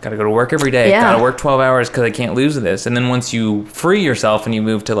go, gotta go to work every day, gotta work 12 hours because I can't lose this. And then once you free yourself and you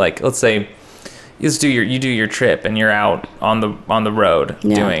move to, like, let's say you do your trip and you're out on the road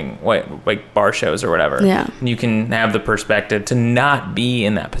doing like bar shows or whatever. And you can have the perspective to not be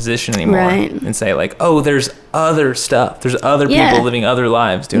in that position anymore, and say like, oh, there's other stuff. There's other people living other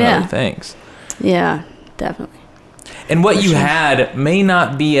lives, doing other things. Yeah, definitely. And what you had may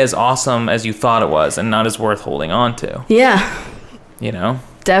not be as awesome as you thought it was, and not as worth holding on to. Yeah.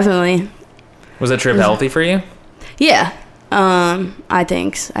 Definitely. Was that trip healthy for you? Yeah. I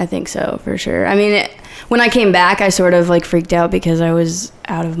think so, for sure. I mean, when I came back, I sort of like freaked out because I was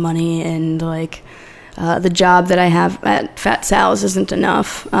out of money, and like the job that I have at Fat Sal's isn't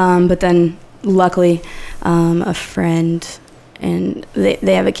enough. But then luckily, a friend, and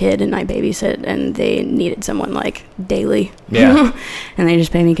they have a kid, and I babysit, and they needed someone like daily. Yeah. And they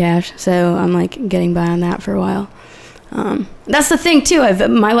just pay me cash, so I'm like getting by on that for a while. That's the thing too.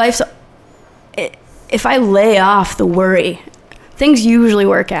 My life's. If I lay off the worry, things usually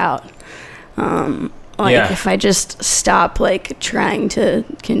work out. If I just stop like trying to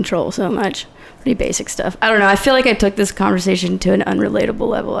control so much, pretty basic stuff. I don't know. I feel like I took this conversation to an unrelatable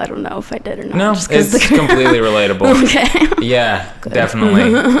level. I don't know if I did or not. No, it's completely relatable. Okay. Yeah, good.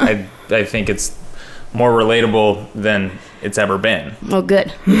 Definitely. I think it's more relatable than it's ever been. Oh,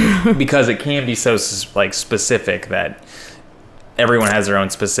 good. Because it can be so like specific that everyone has their own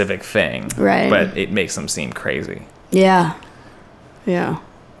specific thing, right? But it makes them seem crazy. Yeah.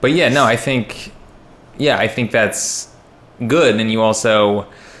 But yeah, no, I think that's good. And you also,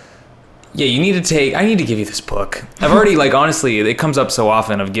 I need to give you this book. I've already, like, honestly, it comes up so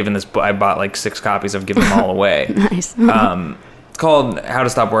often. I've given this book. I bought like 6 copies. I've given them all away. Nice. It's called How to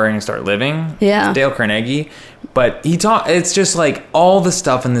Stop Worrying and Start Living. Yeah. It's Dale Carnegie. But it's just like all the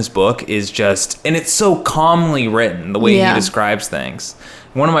stuff in this book is just, and it's so calmly written, the way he describes things.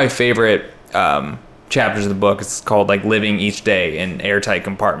 One of my favorite chapters of the book is called like Living Each Day in Airtight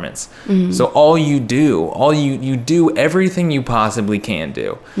Compartments. So you do everything you possibly can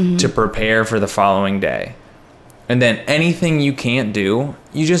do to prepare for the following day. And then anything you can't do,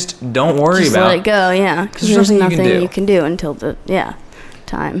 you just don't worry about. Just let it go, yeah. Because there's nothing you can do until the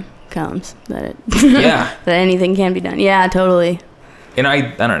time comes that that anything can be done. Yeah, totally. And I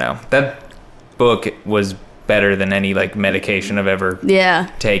don't know. That book was better than any like medication I've ever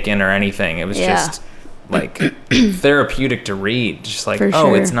taken or anything. It was just like therapeutic to read. Just like,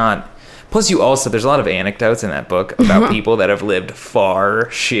 it's not. Plus, there's a lot of anecdotes in that book about people that have lived far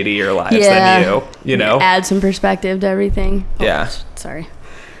shittier lives than you know? Add some perspective to everything. Yeah. Sorry.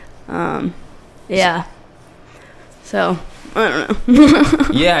 Yeah. So, I don't know.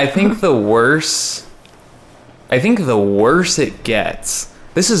 Yeah, I think the worse it gets,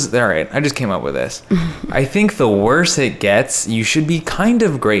 this is, all right, I just came up with this. I think the worse it gets, you should be kind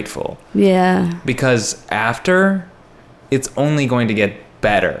of grateful. Yeah. Because after, it's only going to get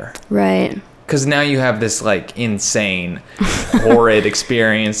better. Right. Because now you have this like insane, horrid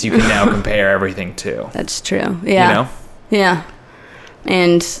experience you can now compare everything to. That's true. Yeah. Yeah.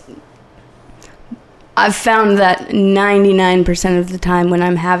 And I've found that 99% of the time when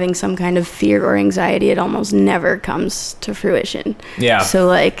I'm having some kind of fear or anxiety, it almost never comes to fruition. Yeah. So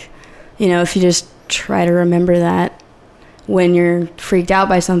like, if you just try to remember that when you're freaked out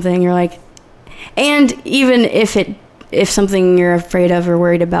by something. You're like, and even if something you're afraid of or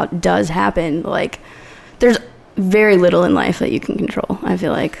worried about does happen, like, there's very little in life that you can control, I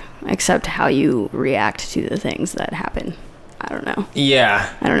feel like, except how you react to the things that happen. I don't know.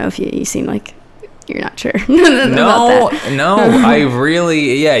 Yeah. I don't know if you seem like you're not sure. No, I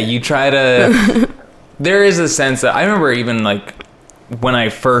really, you try to, there is a sense that, I remember even like, when I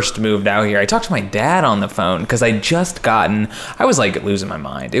first moved out here, I talked to my dad on the phone because I was like losing my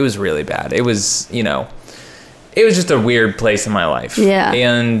mind. It was really bad. It was, it was just a weird place in my life. Yeah.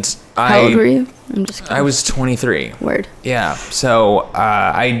 And How old were you? I'm just kidding. I was 23. Word. Yeah. So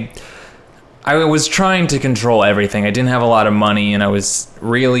I was trying to control everything. I didn't have a lot of money, and I was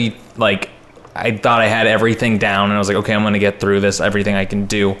really like, I thought I had everything down, and I was like, okay, I'm going to get through this, everything I can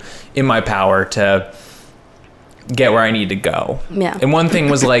do in my power to get where I need to go. Yeah. And one thing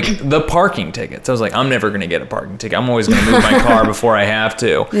was like the parking tickets. I was like, I'm never going to get a parking ticket. I'm always going to move my car before I have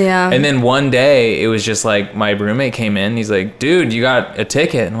to. Yeah. And then one day it was just like my roommate came in. He's like, dude, you got a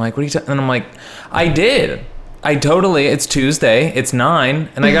ticket. And I'm like, what are you and I'm like, I did. It's Tuesday. It's 9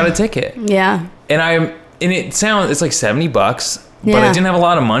 and I got a ticket. Yeah. And it's like $70, but Yeah. I didn't have a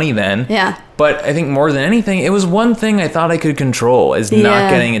lot of money then. Yeah. But I think more than anything, it was one thing I thought I could control is not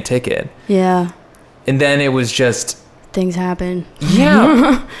getting a ticket. Yeah. And then it was just things happen.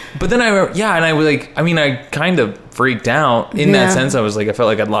 Yeah. But then I was like, I kind of freaked out in that sense. I was like, I felt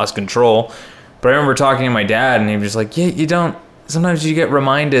like I'd lost control. But I remember talking to my dad and he was just like, sometimes you get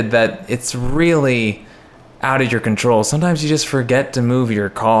reminded that it's really out of your control. Sometimes you just forget to move your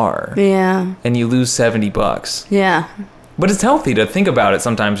car. Yeah. And you lose $70. Yeah. But it's healthy to think about it.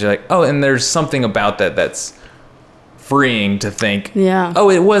 Sometimes you're like, oh, and there's something about that's freeing to think,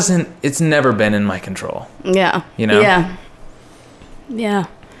 it's never been in my control. Yeah. Yeah.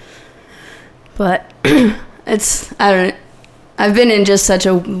 But I've been in just such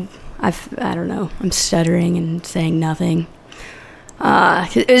I don't know, I'm stuttering and saying nothing.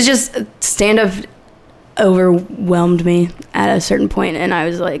 It was just, stand-up overwhelmed me at a certain point, and I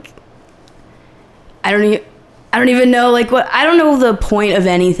was like, I don't even know, like, I don't know the point of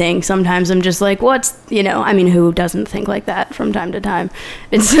anything. Sometimes I'm just like, who doesn't think like that from time to time?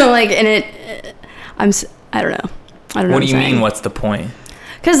 And so, like, I don't know. What do you mean, what's the point?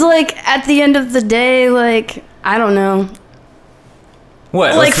 Because, like, at the end of the day, like, I don't know.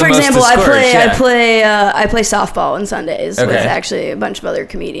 What? Like, for example, I play softball on Sundays with actually a bunch of other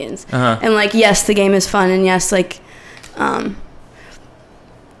comedians. Uh-huh. And, like, yes, the game is fun, and yes, like,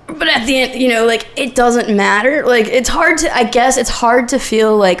 but at the end, like, it doesn't matter. Like, it's hard to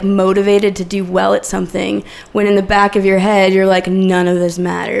feel, like, motivated to do well at something when in the back of your head, you're like, none of this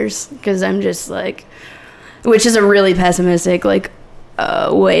matters. Because I'm just, like, which is a really pessimistic, like,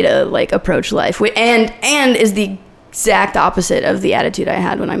 way to, like, approach life. And is the exact opposite of the attitude I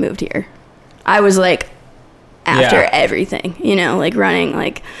had when I moved here. I was, like, after everything, like, running,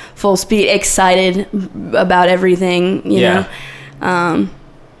 like, full speed, excited about everything, you know.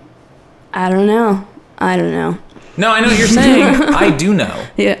 I don't know. No, I know what you're saying. I do know.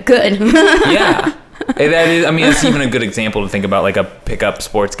 Yeah, good. Yeah. That is, it's even a good example to think about, like, a pickup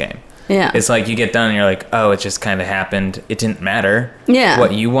sports game. Yeah. It's like you get done and you're like, oh, it just kind of happened. It didn't matter. Yeah.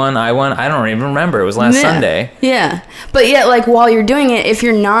 What, you won, I won? I don't even remember. It was last Sunday. Yeah. But yeah, like, while you're doing it, if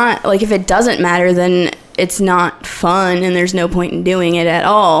you're not, like, if it doesn't matter, then it's not fun and there's no point in doing it at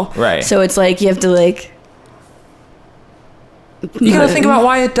all. Right. So it's like you have to, like, you gotta think about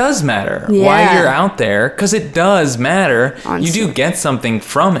why it does matter. Yeah. Why you're out there, because it does matter. Honestly. You do get something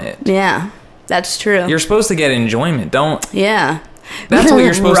from it. Yeah, that's true. You're supposed to get enjoyment. Yeah. That's what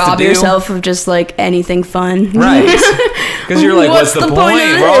you're supposed to do. Rob yourself of just, like, anything fun. Right. Because you're like, what's the point?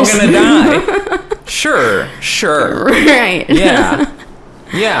 We're all gonna die. Sure. Right. Yeah.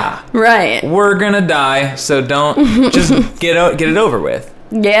 Right. We're gonna die, so don't just get it over with.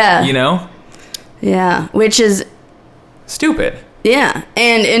 Yeah. Yeah. Which is stupid. Yeah,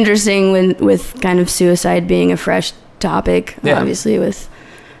 and interesting with kind of suicide being a fresh topic, obviously, with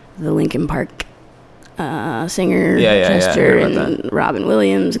the Linkin Park singer Chester and Robin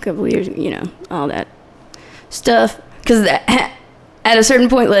Williams a couple of years, all that stuff. Because at a certain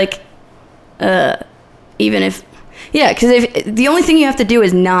point, like, even if the only thing you have to do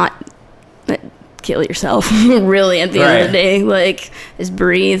is not kill yourself, really, at the end of the day, like, is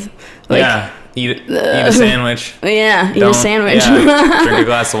breathe. Like, Eat a sandwich. Yeah, eat a sandwich. Drink a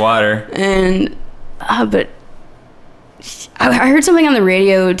glass of water. And, but I heard something on the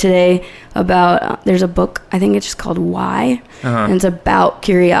radio today about, there's a book, I think it's just called Why, and it's about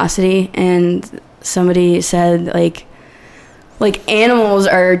curiosity, and somebody said, like, like animals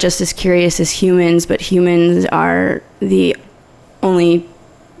are just as curious as humans, but humans are the only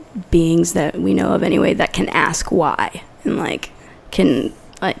beings that we know of anyway that can ask why and like can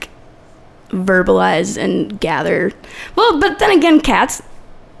like verbalize and gather. Well, but then again, cats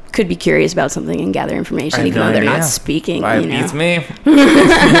could be curious about something and gather information even though they're not speaking. It beats me.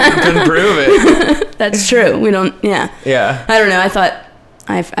 Couldn't prove it. That's true. We don't. Yeah. Yeah. I don't know. I thought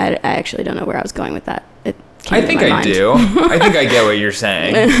I actually don't know where I was going with that. I think I do. I think I get what you're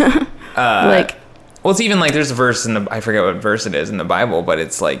saying. Like, well, it's even like there's a verse I forget what verse it is in the Bible, but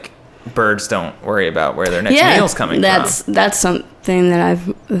it's like birds don't worry about where their next meal's coming from. That's something that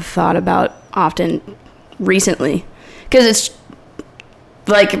I've thought about often recently, because it's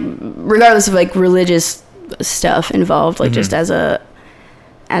like regardless of like religious stuff involved, like just as a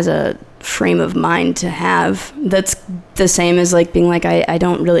frame of mind to have, that's the same as like being like I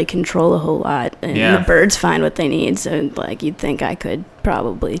don't really control a whole lot, and the birds find what they need, so like you'd think I could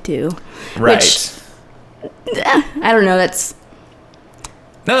probably too, right? Which, I don't know, that's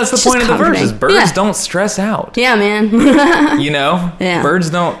the point of the verse is birds don't stress out. Yeah, man. Yeah.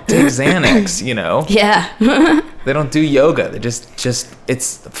 Birds don't take Xanax, Yeah. They don't do yoga. They just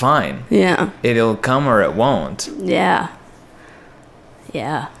it's fine. Yeah. It'll come or it won't. Yeah.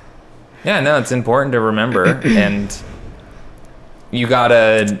 Yeah. Yeah, no, it's important to remember, and you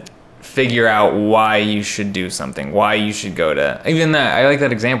gotta figure out why you should do something, why you should go to, even that, I like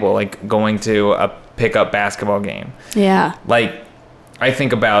that example, like going to a pickup basketball game. Yeah. Like, I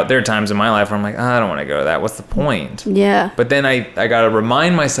think about, there are times in my life where I'm like, I don't want to go to that. What's the point? Yeah. But then I got to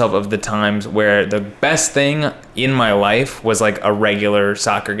remind myself of the times where the best thing in my life was like a regular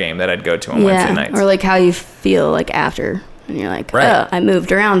soccer game that I'd go to on Wednesday nights. Or like how you feel like after, and you're like, oh, I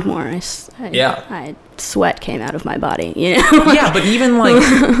moved around more. I sweat came out of my body, Yeah, but even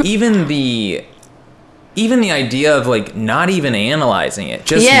like, even the idea of like not even analyzing it,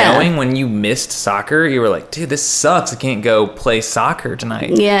 just knowing when you missed soccer, you were like, dude, this sucks. I can't go play soccer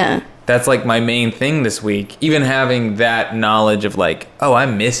tonight. Yeah. That's like my main thing this week. Even having that knowledge of like, oh, I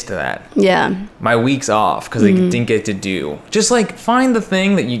missed that. Yeah. My week's off because I didn't get to do. Just like find the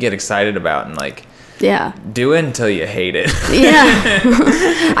thing that you get excited about and like do it until you hate it. Yeah.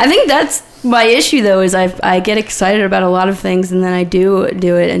 I think that's my issue though, is I get excited about a lot of things and then I do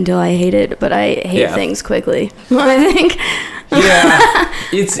it until I hate it, but I hate things quickly. I think. Yeah.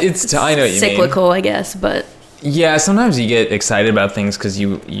 It's I know what you cyclical, mean. I guess, but yeah, sometimes you get excited about things because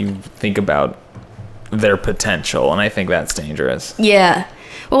you think about their potential, and I think that's dangerous. Yeah.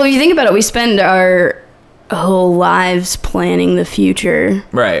 Well, if you think about it, we spend our whole lives planning the future.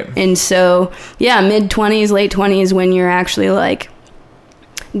 Right. And so, mid-20s, late 20s, when you're actually like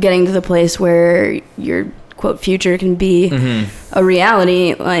getting to the place where your quote future can be a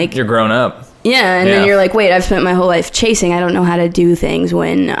reality, like you're grown up. Yeah, and then you're like, wait, I've spent my whole life chasing. I don't know how to do things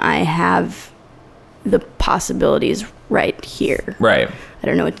when I have the possibilities right here. Right. I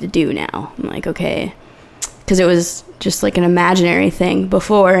don't know what to do now. I'm like, okay, because it was just like an imaginary thing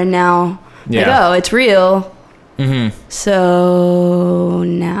before, and now like, oh, it's real. So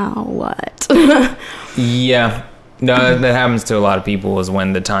now what? Yeah. No, that happens to a lot of people, is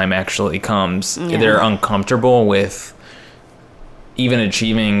when the time actually comes, they're uncomfortable with even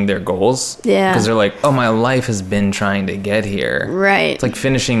achieving their goals. Yeah. Because they're like, oh, my life has been trying to get here. Right. It's like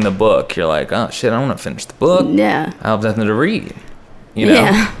finishing the book. You're like, oh, shit, I want to finish the book. Yeah. I have nothing to read. You know?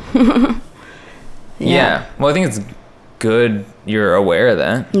 Yeah. Yeah. Well, I think it's good you're aware of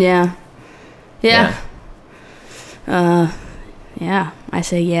that. Yeah. Yeah. Yeah. I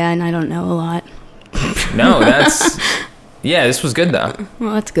say and I don't know a lot. No, that's... Yeah, this was good, though.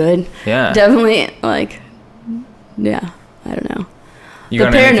 Well, that's good. Yeah. Definitely, like... Yeah. I don't know. You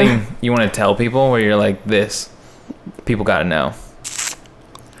got anything you want to tell people where you're like, this? People got to know.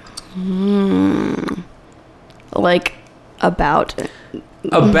 Like, about...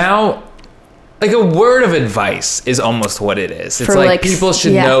 Like, a word of advice is almost what it is. It's like people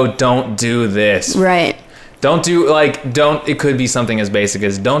should know, don't do this. Right. Don't do, it could be something as basic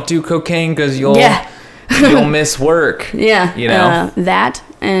as, don't do cocaine because you'll miss work. Yeah. You know? That,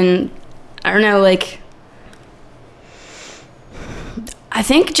 and I don't know, like, I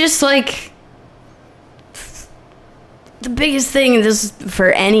think just, like, the biggest thing this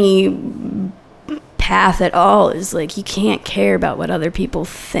for any path at all is, like, you can't care about what other people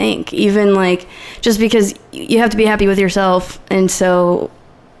think. Even, like, just because you have to be happy with yourself. And so...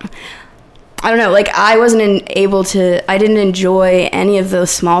 I don't know, like, I didn't enjoy any of those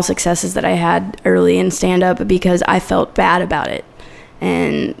small successes that I had early in stand-up because I felt bad about it.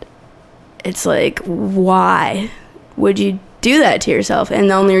 And it's like, why would you do that to yourself? And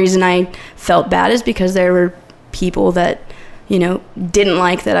the only reason I felt bad is because there were people that, you know, didn't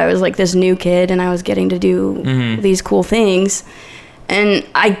like that I was like this new kid and I was getting to do these cool things. And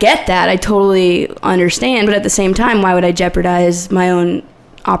I get that. I totally understand. But at the same time, why would I jeopardize my own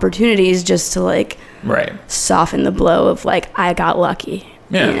opportunities just to like soften the blow of like, I got lucky,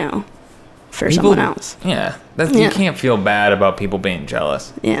 you know, for someone else. Yeah. You can't feel bad about people being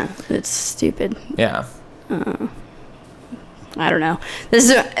jealous. Yeah. It's stupid. Yeah. I don't know. This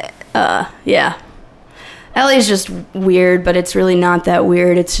is, yeah. LA's just weird, but it's really not that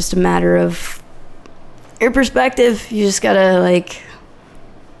weird. It's just a matter of your perspective. You just gotta like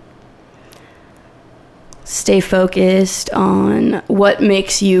stay focused on what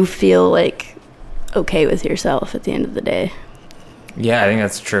makes you feel like okay with yourself at the end of the day. Yeah, I think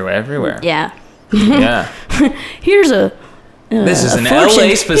that's true everywhere. Yeah. Yeah. Here's this is an fortune,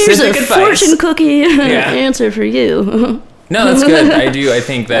 LA specific advice. Fortune cookie answer for you. No, that's good. I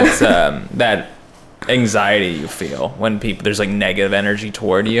think that's that anxiety you feel when there's like negative energy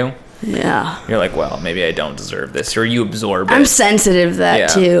toward you. Yeah. You're like, well, maybe I don't deserve this, or you absorb it. I'm sensitive to that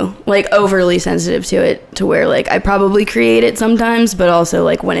too. Like overly sensitive to it, to where like I probably create it sometimes, but also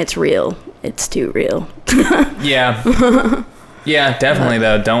like when it's real, it's too real. Yeah. Yeah, definitely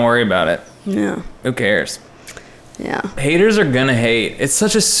though. Don't worry about it. Yeah. Who cares? Yeah. Haters are gonna hate. It's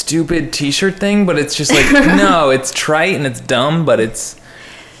such a stupid t-shirt thing, but it's just like, no, it's trite and it's dumb, but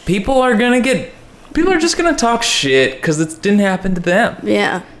people are just gonna talk shit because it didn't happen to them.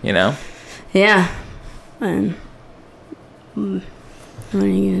 Yeah. You know? Yeah. And what are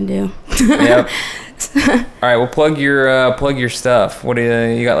you gonna do? Yep. All right, well, plug your stuff. What do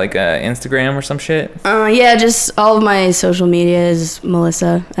you got, like Instagram or some shit? Yeah, just all of my social media is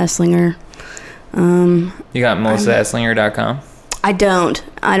Melissa Eslinger. You got melissaeslinger.com? I don't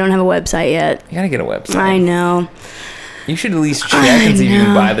have a website yet. You gotta get a website. I know. You should at least check and see if you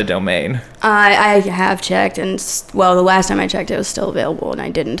can buy the domain. I have checked, and the last time I checked, it was still available, and I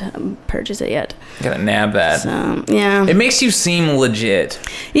didn't purchase it yet. You gotta nab that. So yeah, it makes you seem legit.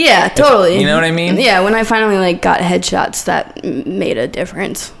 Yeah, totally. You know what I mean? Yeah, when I finally like got headshots, that made a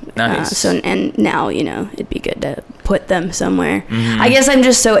difference. Nice. And now it'd be good to put them somewhere. I guess I'm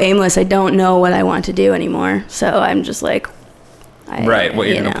just so aimless. I don't know what I want to do anymore. So I'm just like, what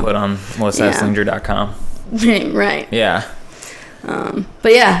you're gonna put on melissaeslinger.com. Right. Yeah.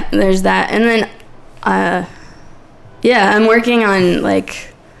 But yeah, there's that. And then, I'm working on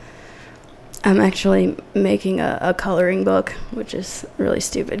I'm actually making a coloring book, which is really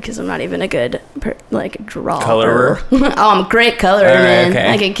stupid because I'm not even a good drawer. Colorer? Oh, I'm a great colorer, man.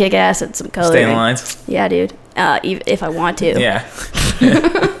 Okay. I can kick ass at some coloring. Stay in lines? Yeah, dude. If I want to. Yeah.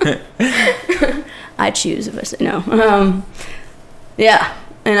 I choose if I say no. Yeah.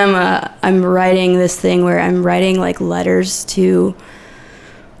 And I'm writing this thing where I'm writing like letters to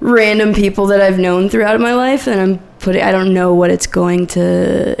random people that I've known throughout my life, and I don't know if it's going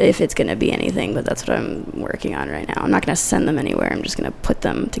to be anything, but that's what I'm working on right now. I'm not going to send them anywhere. I'm just going to put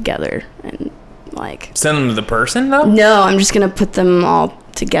them together and send them to the person though? No, I'm just going to put them all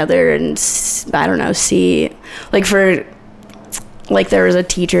together and I don't know, see there was a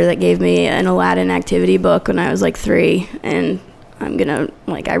teacher that gave me an Aladdin activity book when I was 3, and I'm gonna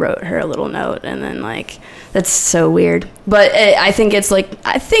I wrote her a little note, and then that's so weird, but I think it's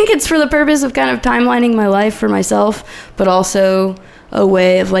for the purpose of kind of timelining my life for myself, but also a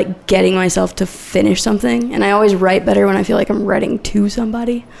way of getting myself to finish something. And I always write better when I feel like I'm writing to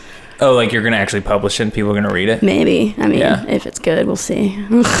somebody. Oh, you're gonna actually publish it and people are gonna read it? Maybe. I mean, if it's good, we'll see.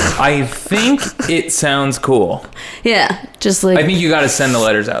 I think it sounds cool. Yeah, just I think you gotta send the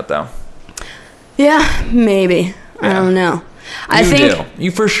letters out though. Yeah, maybe. Yeah. I don't know. You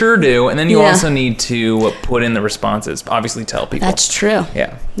for sure do, and then you also need to put in the responses. Obviously, tell people. That's true.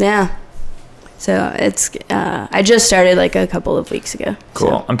 Yeah. Yeah. So it's I just started a couple of weeks ago. Cool.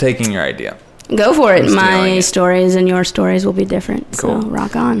 So. I'm taking your idea. Go for it. My stories and your stories will be different. Cool. So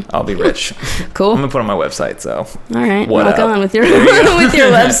rock on. I'll be rich. Cool. I'm gonna put it on my website. So. All right. Rock on with your with your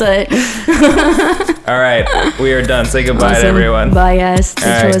website. All right. We are done. Say goodbye to everyone. Bye, guys.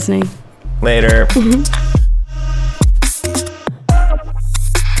 Thanks for listening. Later.